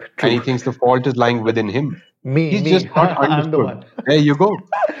 And he True. thinks the fault is lying within him. Me, He's just me. not I'm the understood. one. There you go.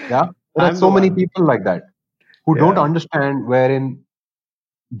 Yeah. There are I'm the so many one. people like that who don't Yeah. understand wherein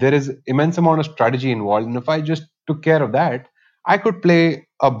there is immense amount of strategy involved. And if I just took care of that, I could play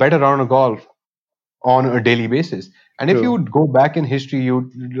a better round of golf on a daily basis. And if you True. would go back in history, you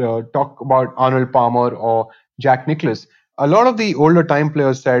talk about Arnold Palmer or Jack Nicklaus. A lot of the older time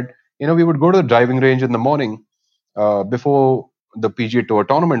players said, we would go to the driving range in the morning before the PGA Tour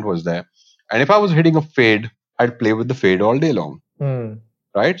tournament was there. And if I was hitting a fade, I'd play with the fade all day long, Hmm.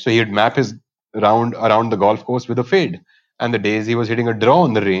 right? So he'd map his round around the golf course with a fade. And the days he was hitting a draw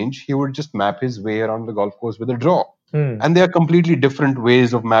on the range, he would just map his way around the golf course with a draw. Hmm. And they are completely different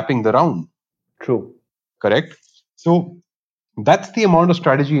ways of mapping the round, True. correct? So that's the amount of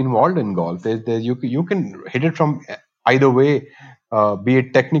strategy involved in golf. You can hit it from either way, be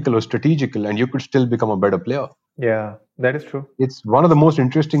it technical or strategical, and you could still become a better player. Yeah, that is true. It's one of the most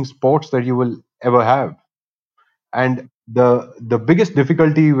interesting sports that you will ever have. And the biggest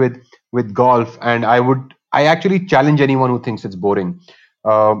difficulty with golf, and I actually challenge anyone who thinks it's boring.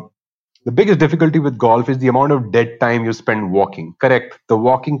 Um, the biggest difficulty with golf is the amount of dead time you spend walking. Correct. The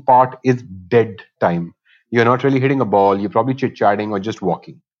walking part is dead time. You're not really hitting a ball. You're probably chit chatting or just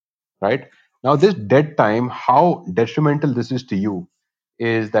walking. Right. Now, this dead time, how detrimental this is to you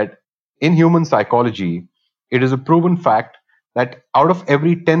is that in human psychology, it is a proven fact that out of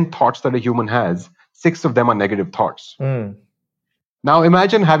every 10 thoughts that a human has, six of them are negative thoughts. Mm. Now,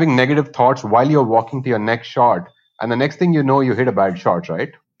 imagine having negative thoughts while you're walking to your next shot, and the next thing you know, you hit a bad shot,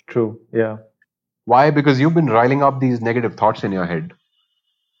 right? True. Yeah. Why? Because you've been riling up these negative thoughts in your head.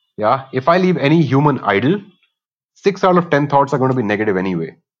 Yeah. If I leave any human idle, 6 out of 10 thoughts are going to be negative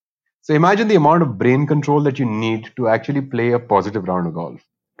anyway. So imagine the amount of brain control that you need to actually play a positive round of golf.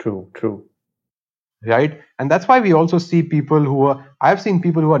 True. True. Right. And that's why we also see people I've seen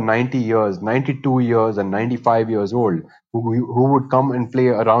people who are 90 years, 92 years, and 95 years old who would come and play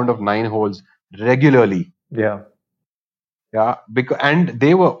a round of 9 holes regularly. Yeah. Yeah. And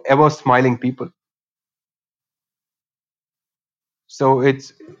they were ever smiling people. So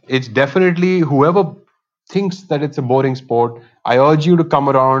it's definitely whoever thinks that it's a boring sport, I urge you to come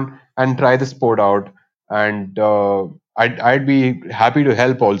around and try the sport out. And I'd be happy to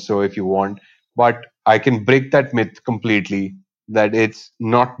help also if you want. But I can break that myth completely that it's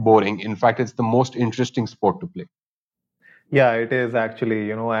not boring. In fact, it's the most interesting sport to play. Yeah, it is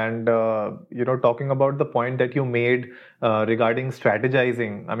actually, and talking about the point that you made regarding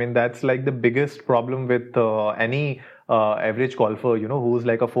strategizing. I mean, that's like the biggest problem with any average golfer, who's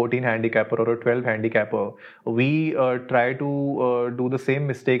like a 14 handicapper or a 12 handicapper. We try to do the same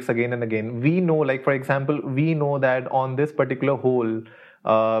mistakes again and again. We know, like for example, we know that on this particular hole,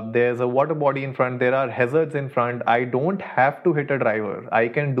 there's a water body in front, there are hazards in front. I don't have to hit a driver. I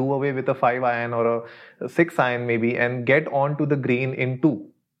can do away with a 5 iron or a 6 iron maybe and get onto the green in 2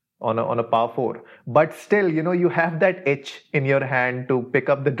 on a par 4. But still, you have that itch in your hand to pick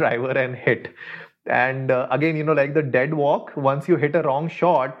up the driver and hit. And again, like the dead walk, once you hit a wrong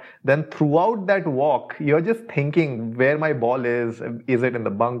shot, then throughout that walk, you're just thinking where my ball is. Is it in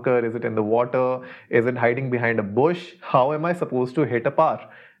the bunker? Is it in the water? Is it hiding behind a bush? How am I supposed to hit a par?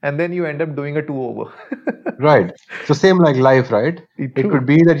 And then you end up doing a 2 over. Right. So same like life, right? It could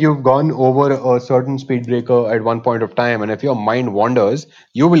be that you've gone over a certain speed breaker at one point of time, and if your mind wanders,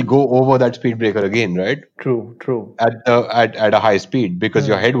 you will go over that speed breaker again, right? True, true. At a high speed because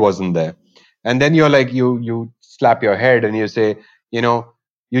your head wasn't there. And then you're like you slap your head and you say,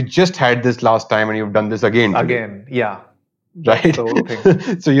 you just had this last time and you've done this again today. Again, yeah. Right.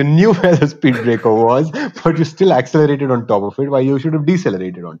 So you knew where the speed breaker was, but you still accelerated on top of it while you should have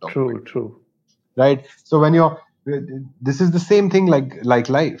decelerated on top of it. True. Right. So when this is the same thing like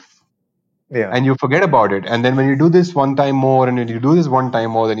life. Yeah. And you forget about it. And then when you do this one time more and when you do this one time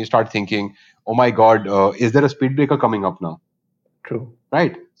more, then you start thinking, oh my God, is there a speed breaker coming up now? True.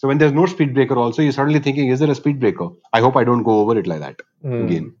 Right. So when there's no speed breaker also, you're suddenly thinking, is there a speed breaker? I hope I don't go over it like that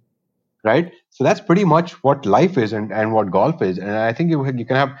again. Right. So that's pretty much what life is and what golf is. And I think you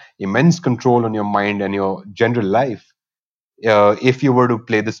can have immense control on your mind and your general life if you were to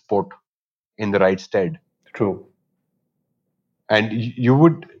play the sport in the right stead. True. And you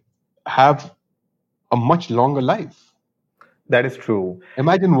would have a much longer life. That is true.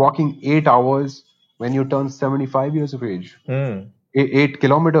 Imagine walking 8 hours when you turn 75 years of age. 8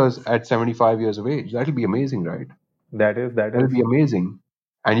 kilometers at 75 years of age. That'll be amazing, right? That'll be amazing.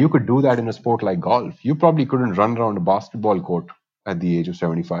 And you could do that in a sport like golf. You probably couldn't run around a basketball court at the age of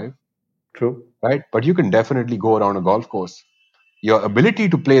 75. True. Right? But you can definitely go around a golf course. Your ability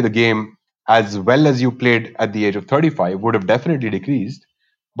to play the game as well as you played at the age of 35 would have definitely decreased.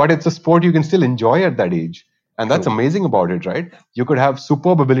 But it's a sport you can still enjoy at that age. And that's amazing about it, right? You could have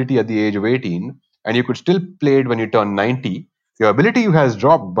superb ability at the age of 18 and you could still play it when you turn 90. Your ability has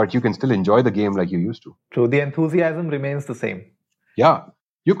dropped, but you can still enjoy the game like you used to. True. The enthusiasm remains the same. Yeah.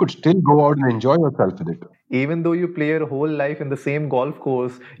 You could still go out and enjoy yourself with it. Even though you play your whole life in the same golf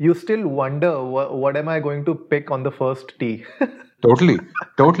course, you still wonder, what am I going to pick on the first tee? Totally.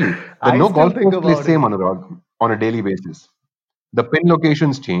 But no golf course plays same, Anurag, on a daily basis. The pin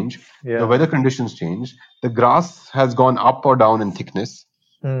locations change, the weather conditions change, the grass has gone up or down in thickness,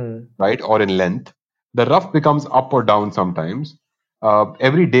 right, or in length. The rough becomes up or down sometimes.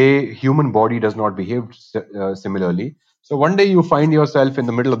 Every day, human body does not behave similarly. So one day you find yourself in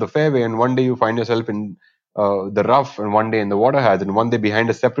the middle of the fairway, and one day you find yourself in the rough, and one day in the water hazard, and one day behind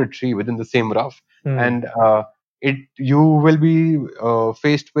a separate tree within the same rough. And you will be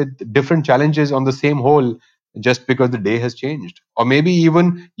faced with different challenges on the same hole just because the day has changed. Or maybe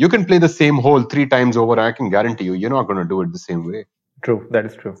even you can play the same hole 3 times over. I can guarantee you're not going to do it the same way. True, that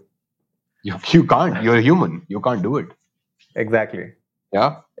is true. You can't. You're a human. You can't do it. Exactly.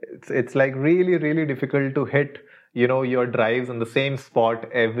 Yeah. It's like really, really difficult to hit, your drives on the same spot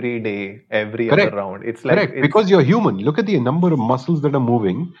every day, every other Correct. round. It's like Correct. Because you're human. Look at the number of muscles that are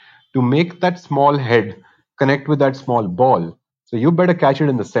moving to make that small head connect with that small ball. So you better catch it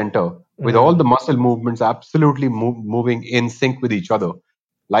in the center with all the muscle movements absolutely moving in sync with each other,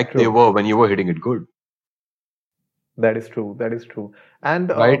 like they true. were when you were hitting it good. That is true. That is true. And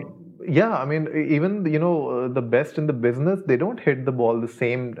Right? yeah, I mean, even the best in the business, they don't hit the ball the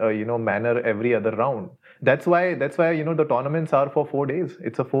same manner every other round. That's why the tournaments are for 4 days.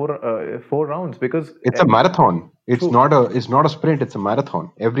 It's a four rounds because It's a marathon. true, It's not a sprint, it's a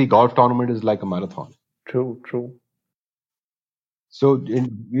marathon. Every golf tournament is like a marathon. true. So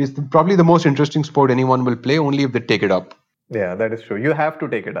it's probably the most interesting sport anyone will play only if they take it up. Yeah, that is true. You have to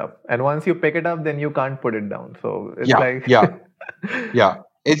take it up, and once you pick it up, then you can't put it down. So it's Yeah, like yeah, yeah.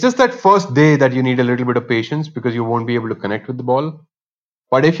 It's just that first day that you need a little bit of patience because you won't be able to connect with the ball.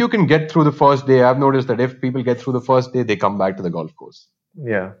 But if you can get through the first day, I've noticed that if people get through the first day, they come back to the golf course.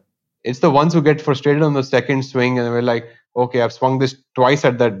 yeah, It's the ones who get frustrated on the second swing and we're like, okay, I've swung this twice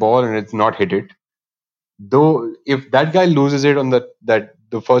at that ball and it's not hit it. Though if that guy loses it on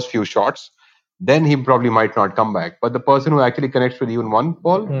the first few shots, then he probably might not come back. But the person who actually connects with even one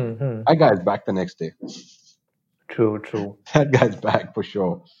ball, that guy is back the next day. true. That guy's back for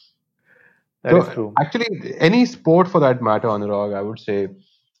sure. That is So true. actually, any sport for that matter, Anurag, I would say,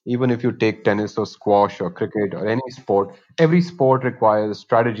 even if you take tennis or squash or cricket or any sport, every sport requires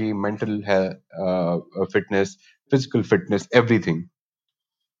strategy, mental health, fitness, physical fitness, everything.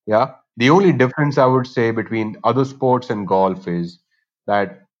 Yeah. The only difference I would say between other sports and golf is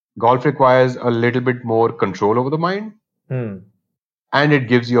that golf requires a little bit more control over the mind Hmm. and it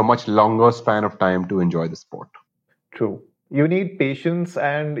gives you a much longer span of time to enjoy the sport. True. You need patience,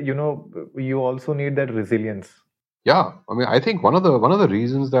 and you also need that resilience. Yeah, I mean, I think one of the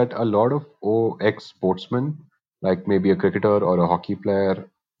reasons that a lot of ex sportsmen, like maybe a cricketer or a hockey player,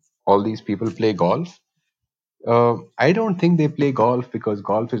 all these people play golf. I don't think they play golf because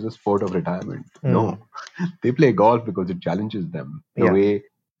golf is a sport of retirement. Hmm. No, they play golf because it challenges them the Yeah. way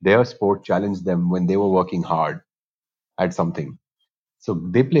their sport challenged them when they were working hard at something. So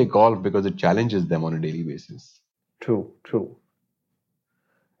they play golf because it challenges them on a daily basis. True.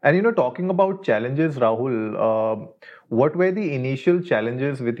 And talking about challenges, Rahul, what were the initial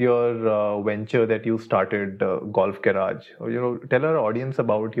challenges with your venture that you started, Golf Garage? Or, tell our audience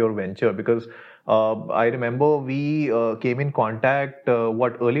about your venture because I remember we came in contact,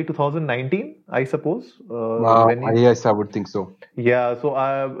 early 2019, I suppose, when you. Yes, I would think so. Yeah,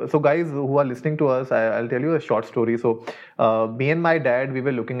 so guys who are listening to us, I'll tell you a short story. So, me and my dad, we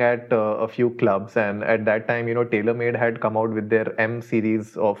were looking at a few clubs, and at that time, TaylorMade had come out with their M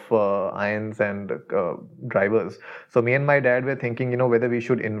series of irons and drivers. So, me and my dad were thinking, whether we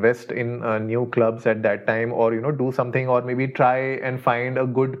should invest in new clubs at that time, or do something, or maybe try and find a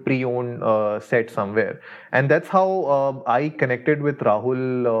good pre-owned set somewhere. And that's how I connected with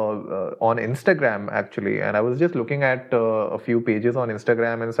Rahul on Instagram actually. And I was just looking at a few pages on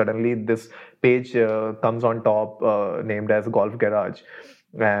Instagram, and suddenly this page comes on top named as Golf Garage.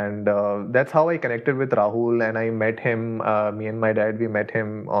 And that's how I connected with Rahul, and I met him. Me and my dad, we met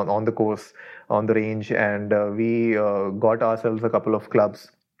him on the course, on the range, and we got ourselves a couple of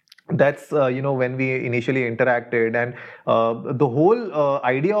clubs. That's when we initially interacted, and the whole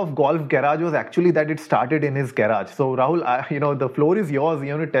idea of Golf Garage was actually that it started in his garage. So Rahul, the floor is yours.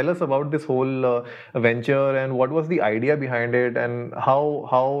 Tell us about this whole venture and what was the idea behind it, and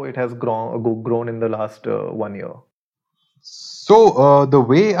how it has grown in the last 1 year. So the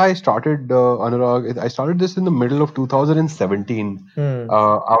way I started, Anurag, I started this in the middle of 2017,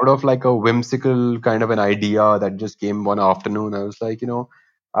 out of like a whimsical kind of an idea that just came one afternoon. I was like,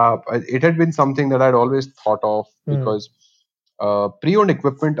 it had been something that I'd always thought of because pre-owned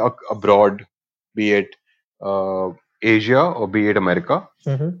equipment abroad, be it uh, Asia or be it America,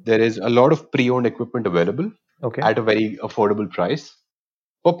 there is a lot of pre-owned equipment available Okay. at a very affordable price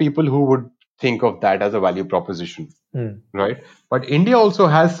for people who would think of that as a value proposition, right? But India also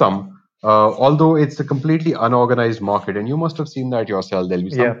has some, although it's a completely unorganized market, and you must have seen that yourself. There'll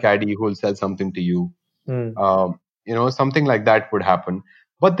be some Yeah. caddy who will sell something to you, Mm. something like that would happen.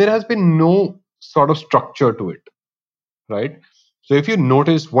 But there has been no sort of structure to it, right? So if you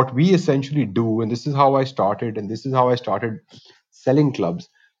notice what we essentially do, and this is how I started, and this is how I started selling clubs,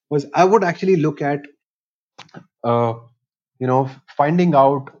 was I would actually look at uh, finding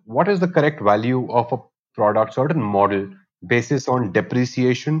out what is the correct value of a product, certain model basis on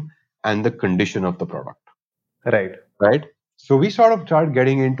depreciation and the condition of the product. Right. Right. So we sort of started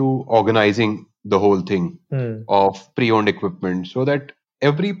getting into organizing the whole thing of pre-owned equipment so that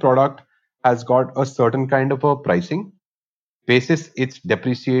every product has got a certain kind of a pricing basis its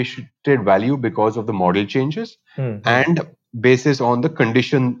depreciated value because of the model changes and basis on the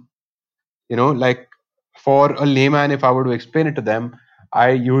condition. Like for a layman, if I were to explain it to them,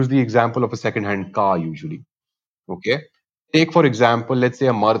 I use the example of a second-hand car usually. Okay. Take for example, let's say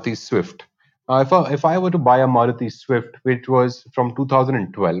a Maruti Swift. If I were to buy a Maruti Swift, which was from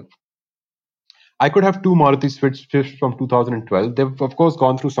 2012, I could have two Maruti Swifts from 2012. They've of course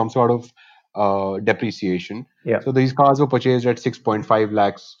gone through some sort of depreciation. Yeah. So these cars were purchased at 6.5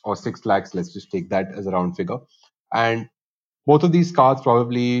 lakhs or 6 lakhs. Let's just take that as a round figure. And both of these cars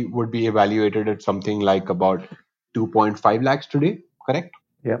probably would be evaluated at something like about 2.5 lakhs today, correct?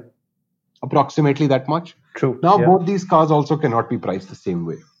 Yeah. Approximately that much. True. Now, Yeah. both these cars also cannot be priced the same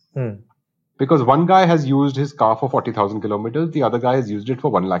way. Because one guy has used his car for 40,000 kilometers, the other guy has used it for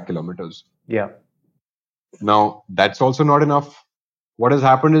 1 lakh kilometers. Yeah. Now, that's also not enough. What has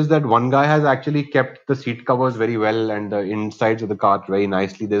happened is that one guy has actually kept the seat covers very well and the insides of the car very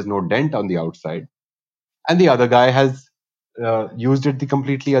nicely. There's no dent on the outside. And the other guy has used it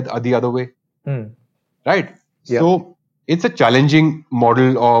completely the other way. Right? Yeah. So it's a challenging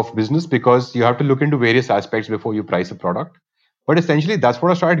model of business because you have to look into various aspects before you price a product. But essentially, that's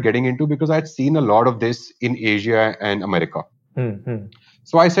what I started getting into because I'd seen a lot of this in Asia and America.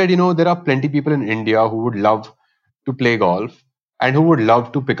 So I said, there are plenty of people in India who would love to play golf and who would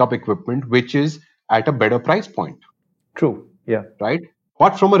love to pick up equipment which is at a better price point. True. Yeah. Right?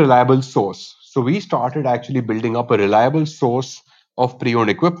 But from a reliable source. So we started actually building up a reliable source of pre-owned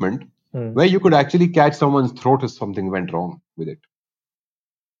equipment where you could actually catch someone's throat if something went wrong with it.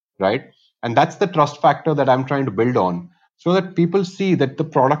 Right? And that's the trust factor that I'm trying to build on so that people see that the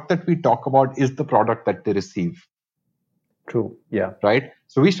product that we talk about is the product that they receive. True. Yeah. Right?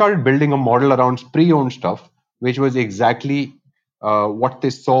 So we started building a model around pre-owned stuff, which was exactly what they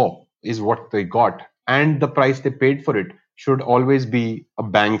saw is what they got. And the price they paid for it should always be a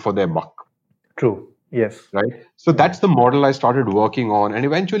bang for their buck. True. Yes. Right. So that's the model I started working on. And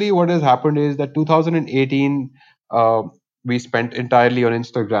eventually what has happened is that 2018, we spent entirely on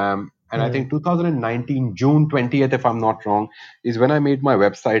Instagram. And I think 2019, June 20th, if I'm not wrong, is when I made my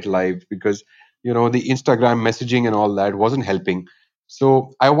website live because, the Instagram messaging and all that wasn't helping.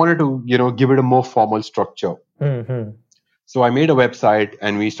 So I wanted to, give it a more formal structure. So I made a website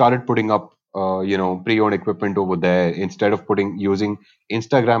and we started putting up, pre-owned equipment over there instead of using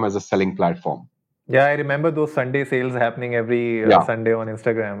Instagram as a selling platform. Yeah, I remember those Sunday sales happening every Sunday on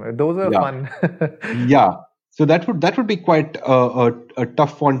Instagram. Those are fun. Yeah. So that would be quite a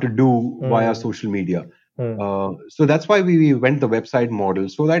tough one to do via social media. So that's why we went the website model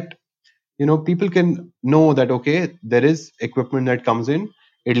so that people can know that okay, there is equipment that comes in,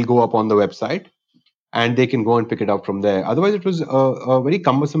 it'll go up on the website, and they can go and pick it up from there. Otherwise, it was a very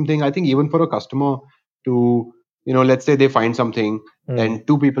cumbersome thing. I think even for a customer to let's say they find something, then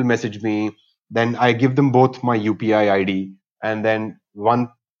two people message me. Then I give them both my UPI ID, and then one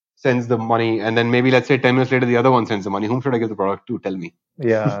sends the money, and then maybe let's say 10 minutes later, the other one sends the money. Whom should I give the product to? Tell me.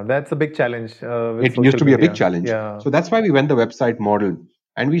 Yeah, that's a big challenge. It used to be a big challenge. Yeah. So that's why we went the website model,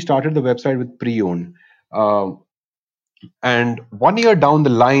 and we started the website with pre-owned. And 1 year down the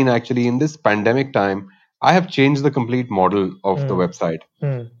line, actually, in this pandemic time, I have changed the complete model of the website.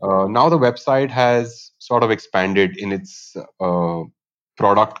 Now the website has sort of expanded in its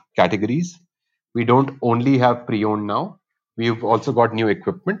product categories. We don't only have pre-owned now. We've also got new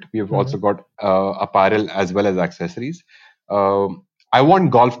equipment. We've also got apparel as well as accessories. I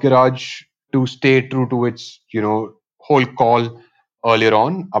want Golf Garage to stay true to its, whole call earlier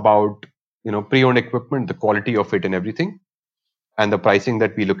on about, pre-owned equipment, the quality of it and everything, and the pricing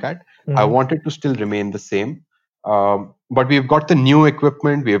that we look at. I want it to still remain the same. But we've got the new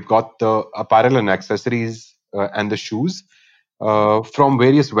equipment. We've got the apparel and accessories and the shoes from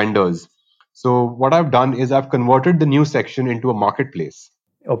various vendors. So what I've done is I've converted the new section into a marketplace.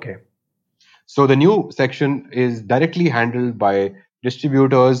 Okay. So the new section is directly handled by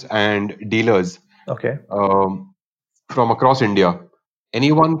distributors and dealers. Okay. From across India.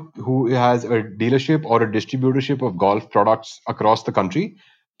 Anyone who has a dealership or a distributorship of golf products across the country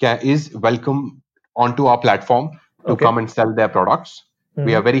is welcome onto our platform to come and sell their products.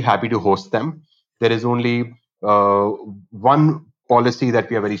 We are very happy to host them. There is only one policy that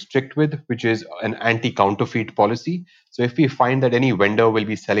we are very strict with, which is an anti-counterfeit policy. So if we find that any vendor will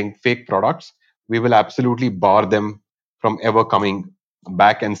be selling fake products, we will absolutely bar them from ever coming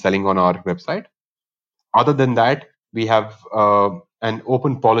back and selling on our website. Other than that, we have an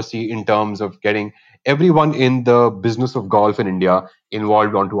open policy in terms of getting everyone in the business of golf in India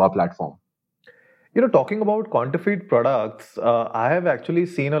involved onto our platform. Talking about counterfeit products, I have actually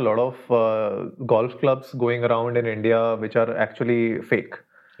seen a lot of golf clubs going around in India which are actually fake.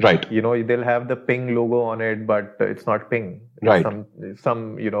 Right. They'll have the Ping logo on it, but it's not Ping. It's Right.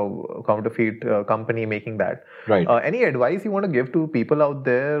 some counterfeit company making that. Right. Any advice you want to give to people out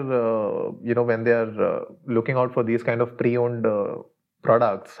there, when they are looking out for these kind of pre-owned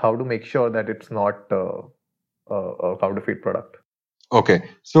products, how to make sure that it's not a counterfeit product? Okay.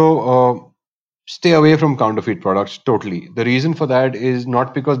 So stay away from counterfeit products totally. The reason for that is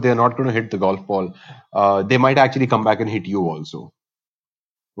not because they're not going to hit the golf ball. They might actually come back and hit you also.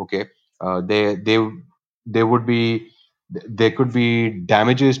 Okay. They would be, there could be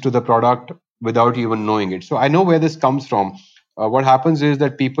damages to the product without you even knowing it. So I know where this comes from. What happens is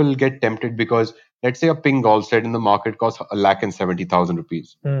that people get tempted because, let's say, a ping golf set in the market costs 1,70,000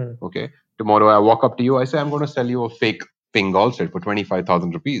 rupees. Okay. Tomorrow I walk up to you, I say I'm going to sell you a fake ping golf set for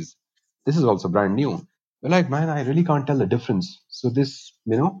 25,000 rupees. This is also brand new. You're like, man, I really can't tell the difference. So this,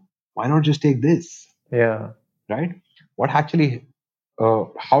 why not just take this? Yeah. Right? What actually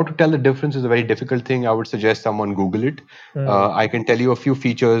how to tell the difference is a very difficult thing. I would suggest someone Google it. I can tell you a few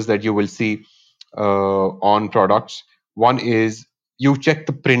features that you will see on products. One is you check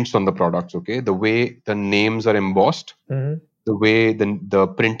the prints on the products, okay? The way the names are embossed, the way the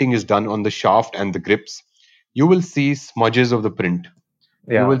printing is done on the shaft and the grips. You will see smudges of the print.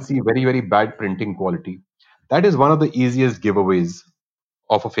 You will see very, very bad printing quality. That is one of the easiest giveaways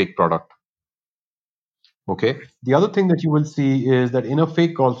of a fake product. Okay. The other thing that you will see is that in a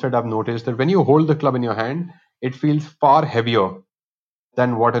fake golf set, I've noticed that when you hold the club in your hand, it feels far heavier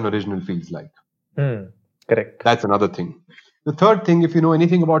than what an original feels like. Correct. That's another thing. The third thing, if you know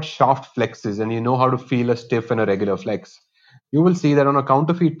anything about shaft flexes and you know how to feel a stiff and a regular flex, you will see that on a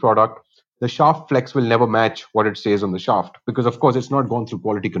counterfeit product, the shaft flex will never match what it says on the shaft because, of course, it's not gone through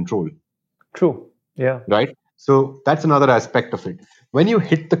quality control. True. Yeah. Right? So that's another aspect of it. When you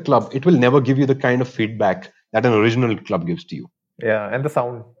hit the club, it will never give you the kind of feedback that an original club gives to you. Yeah, and the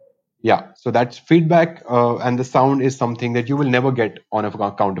sound. Yeah, so that's feedback, and the sound is something that you will never get on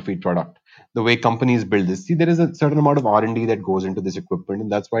a counterfeit product. The way companies build this, see, there is a certain amount of R&D that goes into this equipment,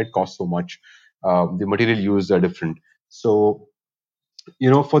 and that's why it costs so much. The material used are different. So,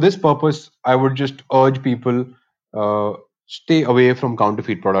 for this purpose, I would just urge people uh, stay away from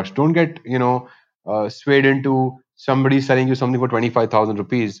counterfeit products. Don't get swayed into somebody selling you something for 25,000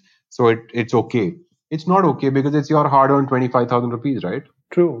 rupees. So it's okay. It's not okay because it's your hard-earned 25,000 rupees, right?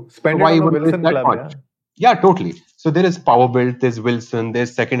 True. So Spend it why on a even waste Wilson that club, much? yeah. Yeah, totally. So there is Power Build, there's Wilson,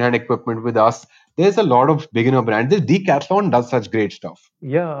 there's second-hand equipment with us. There's a lot of beginner brands. This Decathlon does such great stuff.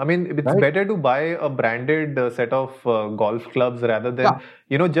 Yeah, I mean, it's Right? better to buy a branded set of golf clubs rather Yeah.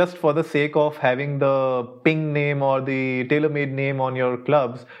 than, just for the sake of having the Ping name or the tailor-made name on your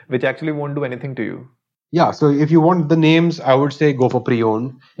clubs, which actually won't do anything to you. Yeah, so if you want the names, I would say go for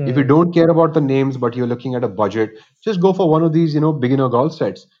pre-owned. If you don't care about the names, but you're looking at a budget, just go for one of these, beginner golf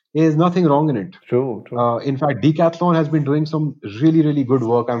sets. There's nothing wrong in it. True. In fact, Decathlon has been doing some really, really good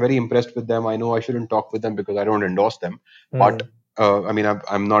work. I'm very impressed with them. I know I shouldn't talk with them because I don't endorse them, but I mean,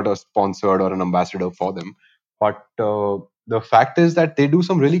 I'm not a sponsored or an ambassador for them. But the fact is that they do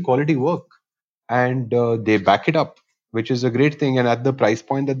some really quality work and they back it up, which is a great thing. And at the price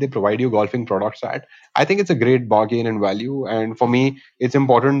point that they provide you golfing products at, I think it's a great bargain and value. And for me, it's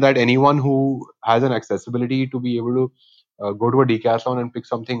important that anyone who has an accessibility to be able to go to a decathlon and pick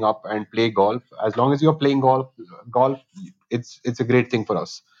something up and play golf, as long as you're playing golf, it's a great thing for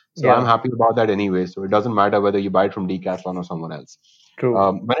us. So I'm happy about that anyway. So it doesn't matter whether you buy it from Decathlon or someone else. True.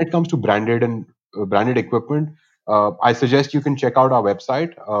 When it comes to branded equipment, I suggest you can check out our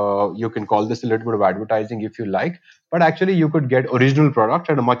website. You can call this a little bit of advertising if you like, but actually you could get original products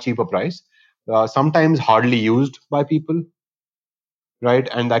at a much cheaper price. Sometimes hardly used by people, right?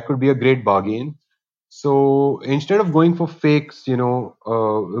 And that could be a great bargain. So instead of going for fakes,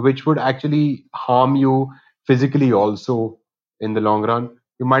 which would actually harm you physically also in the long run,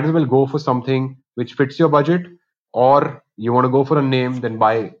 you might as well go for something which fits your budget, or you want to go for a name, then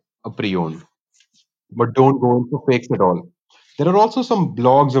buy a pre-owned, but don't go into fakes at all. There are also some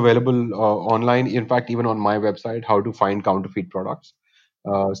blogs available online, in fact, even on my website, how to find counterfeit products.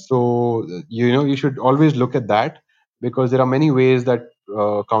 So, you should always look at that because there are many ways that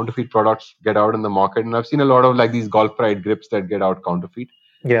counterfeit products get out in the market. And I've seen a lot of like these golf pride grips that get out counterfeit.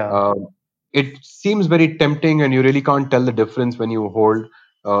 Yeah. It seems very tempting, and you really can't tell the difference when you hold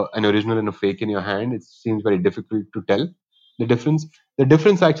an original and a fake in your hand. It seems very difficult to tell the difference. The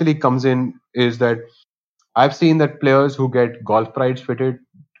difference actually comes in is that I've seen that players who get golf prides fitted,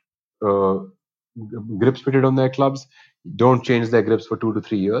 uh, grips fitted on their clubs, don't change their grips for 2 to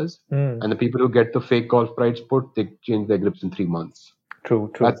 3 years. And the people who get the fake golf prides put, they change their grips in 3 months.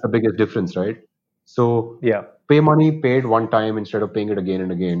 True. That's the biggest difference, right? So Yeah. pay money, pay it one time instead of paying it again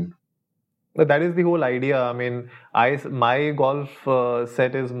and again. But that is the whole idea. I mean, my golf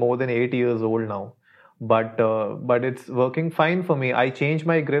set is more than 8 years old now, but it's working fine for me. I change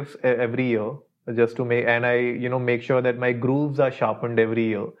my grips every year just to make, and I make sure that my grooves are sharpened every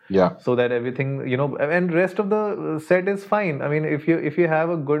year. Yeah. So that everything and rest of the set is fine. I mean, if you have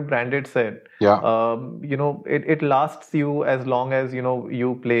a good branded set, Yeah. it lasts you as long as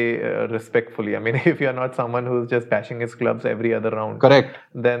you play respectfully. I mean, if you're not someone who's just bashing his clubs every other round, Correct.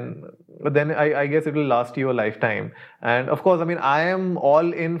 then I guess it will last you a lifetime. And of course, I mean, I am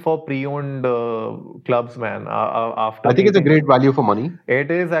all in for pre-owned clubs, man. After I think it's a meeting great value for money.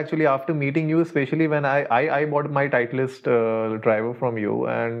 it is actually after meeting you, especially when I bought my Titleist driver from you,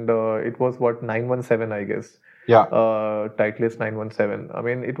 and it was what 917, I guess. Yeah. Titleist 917. I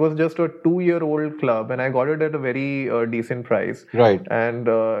mean, it was just a 2-year-old club, and I got it at a very decent price. Right. And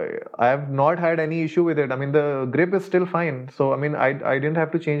I have not had any issue with it. I mean, the grip is still fine. So I mean, I didn't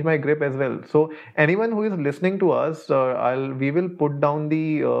have to change my grip as well. So anyone who is listening to us, we will put down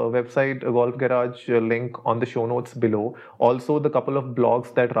the website Golf Garage link on the show notes below. Also, the couple of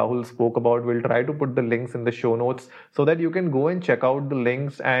blogs that Rahul spoke about, we'll try to put the links in the show notes so that you can go and check out the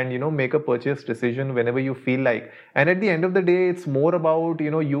links and make a purchase decision whenever you feel like. And at the end of the day, it's more about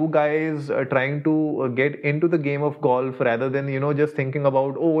you guys trying to get into the game of golf rather than just thinking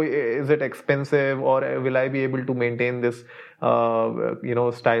about, oh, is it expensive, or will I be able to maintain this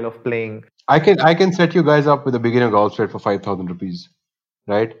style of playing. I can set you guys up with a beginner golf set for 5,000 rupees,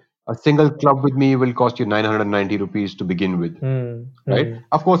 right? A single club with me will cost you 990 rupees to begin with, right?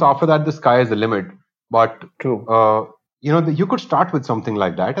 Of course, after that, the sky is the limit. But True. You could start with something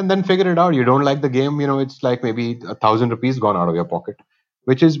like that and then figure it out. You don't like the game, it's like maybe 1,000 rupees gone out of your pocket,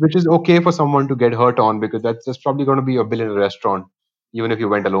 which is okay for someone to get hurt on, because that's probably going to be a bill in a restaurant, even if you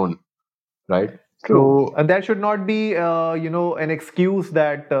went alone, right? True. So, And that should not be, an excuse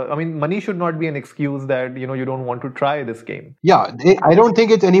that, money should not be an excuse that, you don't want to try this game. yeah, I don't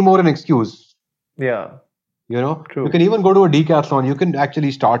think it's any more an excuse. Yeah. True. You can even go to a decathlon. You can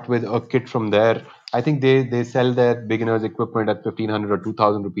actually start with a kit from there. I think they sell their beginners equipment at 1,500 or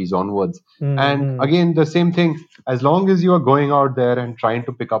 2,000 rupees onwards. And again, the same thing, as long as you are going out there and trying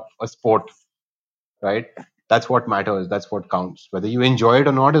to pick up a sport, right? That's what matters. That's what counts. Whether you enjoy it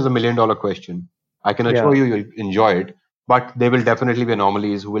or not is $1 million question. I can assure you'll enjoy it, but there will definitely be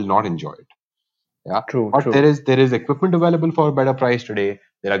anomalies who will not enjoy it. Yeah. True. But there is equipment available for a better price today.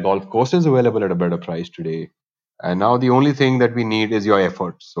 There are golf courses available at a better price today. And now the only thing that we need is your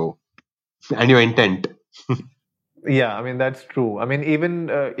effort. So, and your intent. Yeah, I mean, that's true. I mean,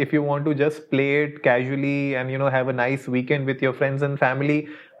 even if you want to just play it casually and, have a nice weekend with your friends and family,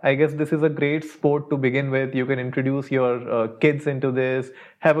 I guess this is a great sport to begin with. You can introduce your kids into this,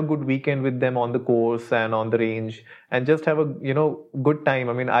 have a good weekend with them on the course and on the range, and just have a, good time.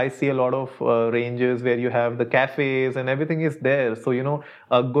 I mean, I see a lot of ranges where you have the cafes and everything is there. So,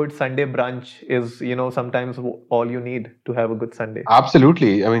 a good Sunday brunch is, sometimes all you need to have a good Sunday.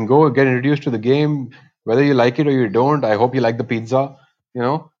 Absolutely. I mean, go get introduced to the game, whether you like it or you don't. I hope you like the pizza.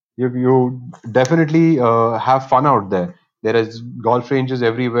 You definitely have fun out there. There is golf ranges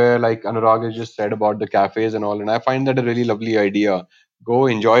everywhere, like Anurag has just said about the cafes and all. And I find that a really lovely idea. Go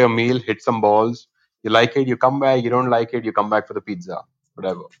enjoy a meal, hit some balls. You like it, you come back. You don't like it, you come back for the pizza.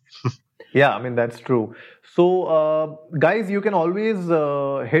 Whatever. Yeah, I mean, that's true. So, guys, you can always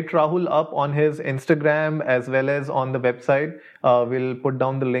hit Rahul up on his Instagram as well as on the website. We'll put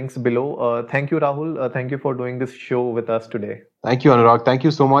down the links below. Thank you, Rahul. Thank you for doing this show with us today. Thank you, Anurag. Thank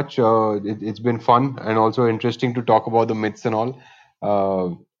you so much. It's been fun and also interesting to talk about the myths and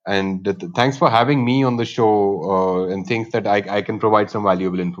all. Thanks for having me on the show and think that I can provide some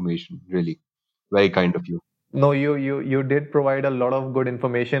valuable information. Really, very kind of you. No, you did provide a lot of good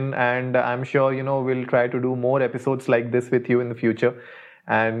information, and I'm sure we'll try to do more episodes like this with you in the future.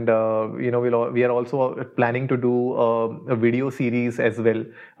 And we are also planning to do a video series as well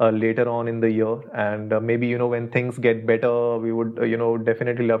later on in the year. And maybe when things get better, we would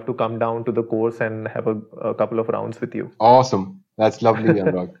definitely love to come down to the course and have a couple of rounds with you. Awesome, that's lovely,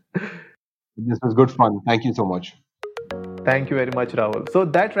 Anurag. This was good fun. Thank you so much. Thank you very much, Rahul. So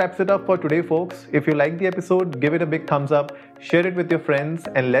that wraps it up for today, folks. If you like the episode, give it a big thumbs up, share it with your friends,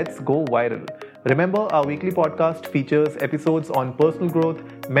 and let's go viral. Remember, our weekly podcast features episodes on personal growth,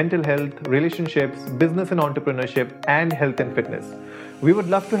 mental health, relationships, business and entrepreneurship, and health and fitness. We would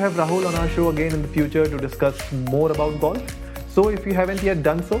love to have Rahul on our show again in the future to discuss more about golf. So if you haven't yet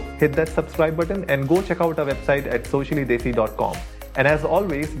done so, hit that subscribe button and go check out our website at sociallydesi.com. And as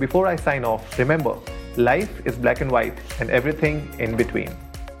always, before I sign off, remember, life is black and white and everything in between.